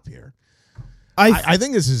giving up here. I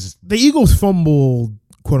think this is... The Eagles fumbled,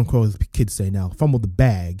 quote unquote, as kids say now, fumbled the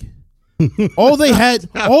bag. all they had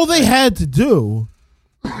to do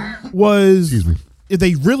was, Excuse me. if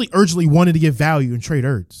they really urgently wanted to get value and trade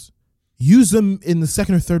Ertz, use them in the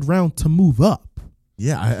second or third round to move up.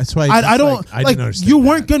 Yeah, that's why I don't I like. didn't understand You that.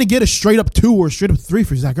 weren't going to get a straight up 2 or straight up 3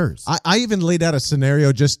 for Zach Ertz. I even laid out a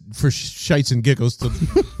scenario just for shites and giggles to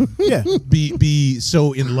Yeah, be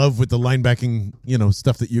so in love with the linebacking,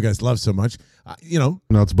 stuff that you guys love so much. No,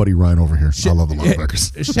 it's Buddy Ryan over here. I love the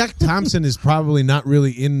linebackers. Shaq Thompson is probably not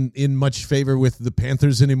really in much favor with the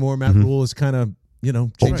Panthers anymore. Matt Rule is kind of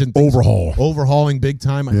changing things, overhauling big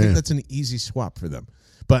time. I think that's an easy swap for them,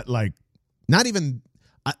 but like not even.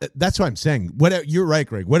 That's what I'm saying. You're right,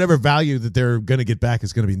 Greg. Whatever value that they're going to get back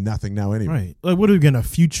is going to be nothing now anyway. right. Like, what are we going to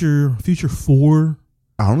future 4?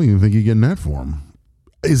 I don't even think you're getting that for him.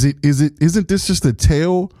 Isn't this just a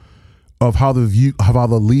tale of how the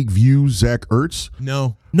league views Zach Ertz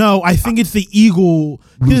No, No, I think it's the Eagle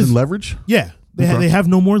losing leverage? Yeah, Okay. they have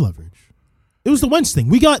no more leverage. It was the Wentz thing.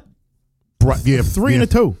 We got Right, yeah, 3 and a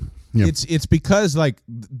 2. Yeah. it's because like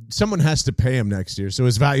someone has to pay him next year, so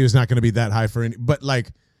his value is not going to be that high for any. But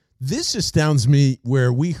like this astounds me,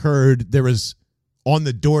 where we heard there was on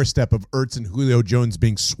the doorstep of Ertz and Julio Jones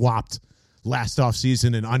being swapped last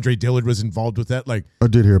offseason, and Andre Dillard was involved with that. Like I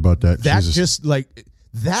did hear about that. that, Jesus. just like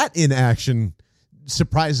that in action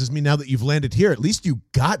surprises me. Now that you've landed here, at least you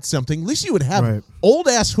got something. At least you would have Right. old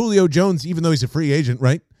ass Julio Jones, even though he's a free agent,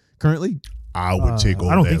 right? Currently, I would take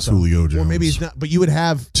I don't think ass so. Julio Jones. or maybe he's not. But you would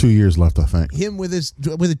have 2 years left, I think. him with a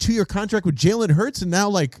 2-year contract with Jalen Hurts, and now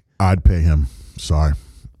like I'd pay him. Sorry.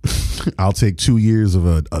 I'll take 2 years of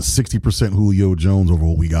a 60% Julio Jones over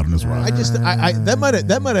what we got in this ride. I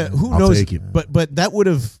that might have who I'll knows, take it. but that would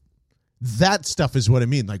have, that stuff is what I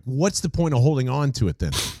mean. Like, what's the point of holding on to it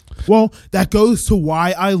then? Well, that goes to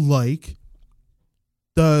why I like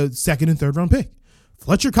the 2nd and 3rd round pick.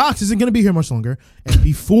 Fletcher Cox isn't going to be here much longer, and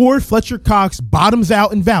before Fletcher Cox bottoms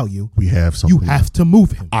out in value, We have something. you have to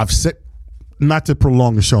move him. I've said, not to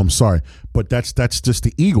prolong the show, I'm sorry, but that's just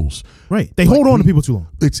the Eagles. Right? They hold on to people too long.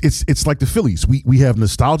 It's like the Phillies. We have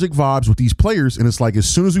nostalgic vibes with these players, and it's like as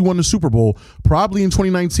soon as we won the Super Bowl, probably in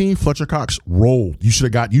 2019, Fletcher Cox rolled. You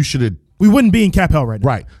should have. We wouldn't be in cap hell right now.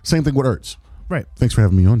 Right. Same thing with Ertz. Right. Thanks for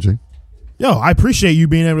having me on, Jay. Yo, I appreciate you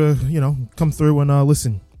being able to, come through and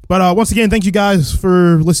listen. But once again, thank you guys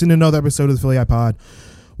for listening to another episode of the Philly iPod.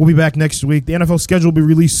 We'll be back next week. The NFL schedule will be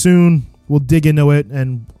released soon. We'll dig into it,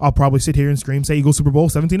 and I'll probably sit here and scream, say Eagles Super Bowl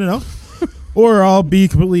 17-0. Or I'll be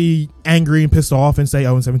completely angry and pissed off and say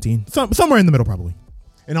 0-17. Somewhere in the middle, probably.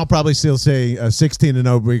 And I'll probably still say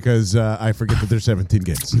 16-0 because I forget that there's 17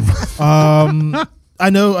 games. I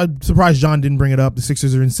know, I'm surprised John didn't bring it up. The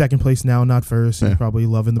Sixers are in second place now, not first. He's probably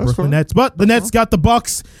loving the That's Brooklyn fine. Nets. But the Nets got the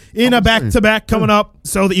Bucks in a back-to-back coming up.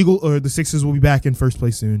 So the Sixers will be back in first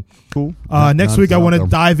place soon. Cool. Next week, I want to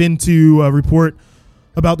dive into a report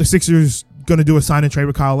about the Sixers going to do a sign and trade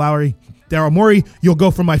with Kyle Lowry. Daryl Morey, you'll go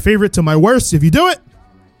from my favorite to my worst if you do it.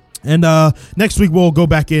 And next week, we'll go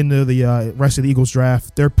back into the rest of the Eagles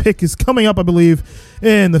draft. Their pick is coming up, I believe,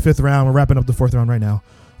 in the 5th round. We're wrapping up the 4th round right now.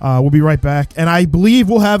 We'll be right back. And I believe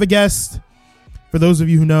we'll have a guest. For those of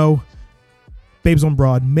you who know, Babes on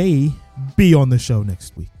Broad may be on the show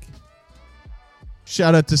next week.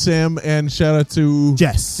 Shout out to Sam and shout out to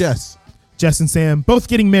Jess. Jess and Sam, both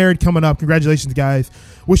getting married coming up. Congratulations, guys.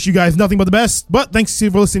 Wish you guys nothing but the best. But thanks for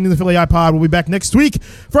listening to the Philly iPod. We'll be back next week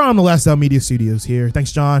from the Last Out Media Studios here.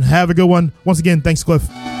 Thanks, John. Have a good one. Once again, thanks, Cliff.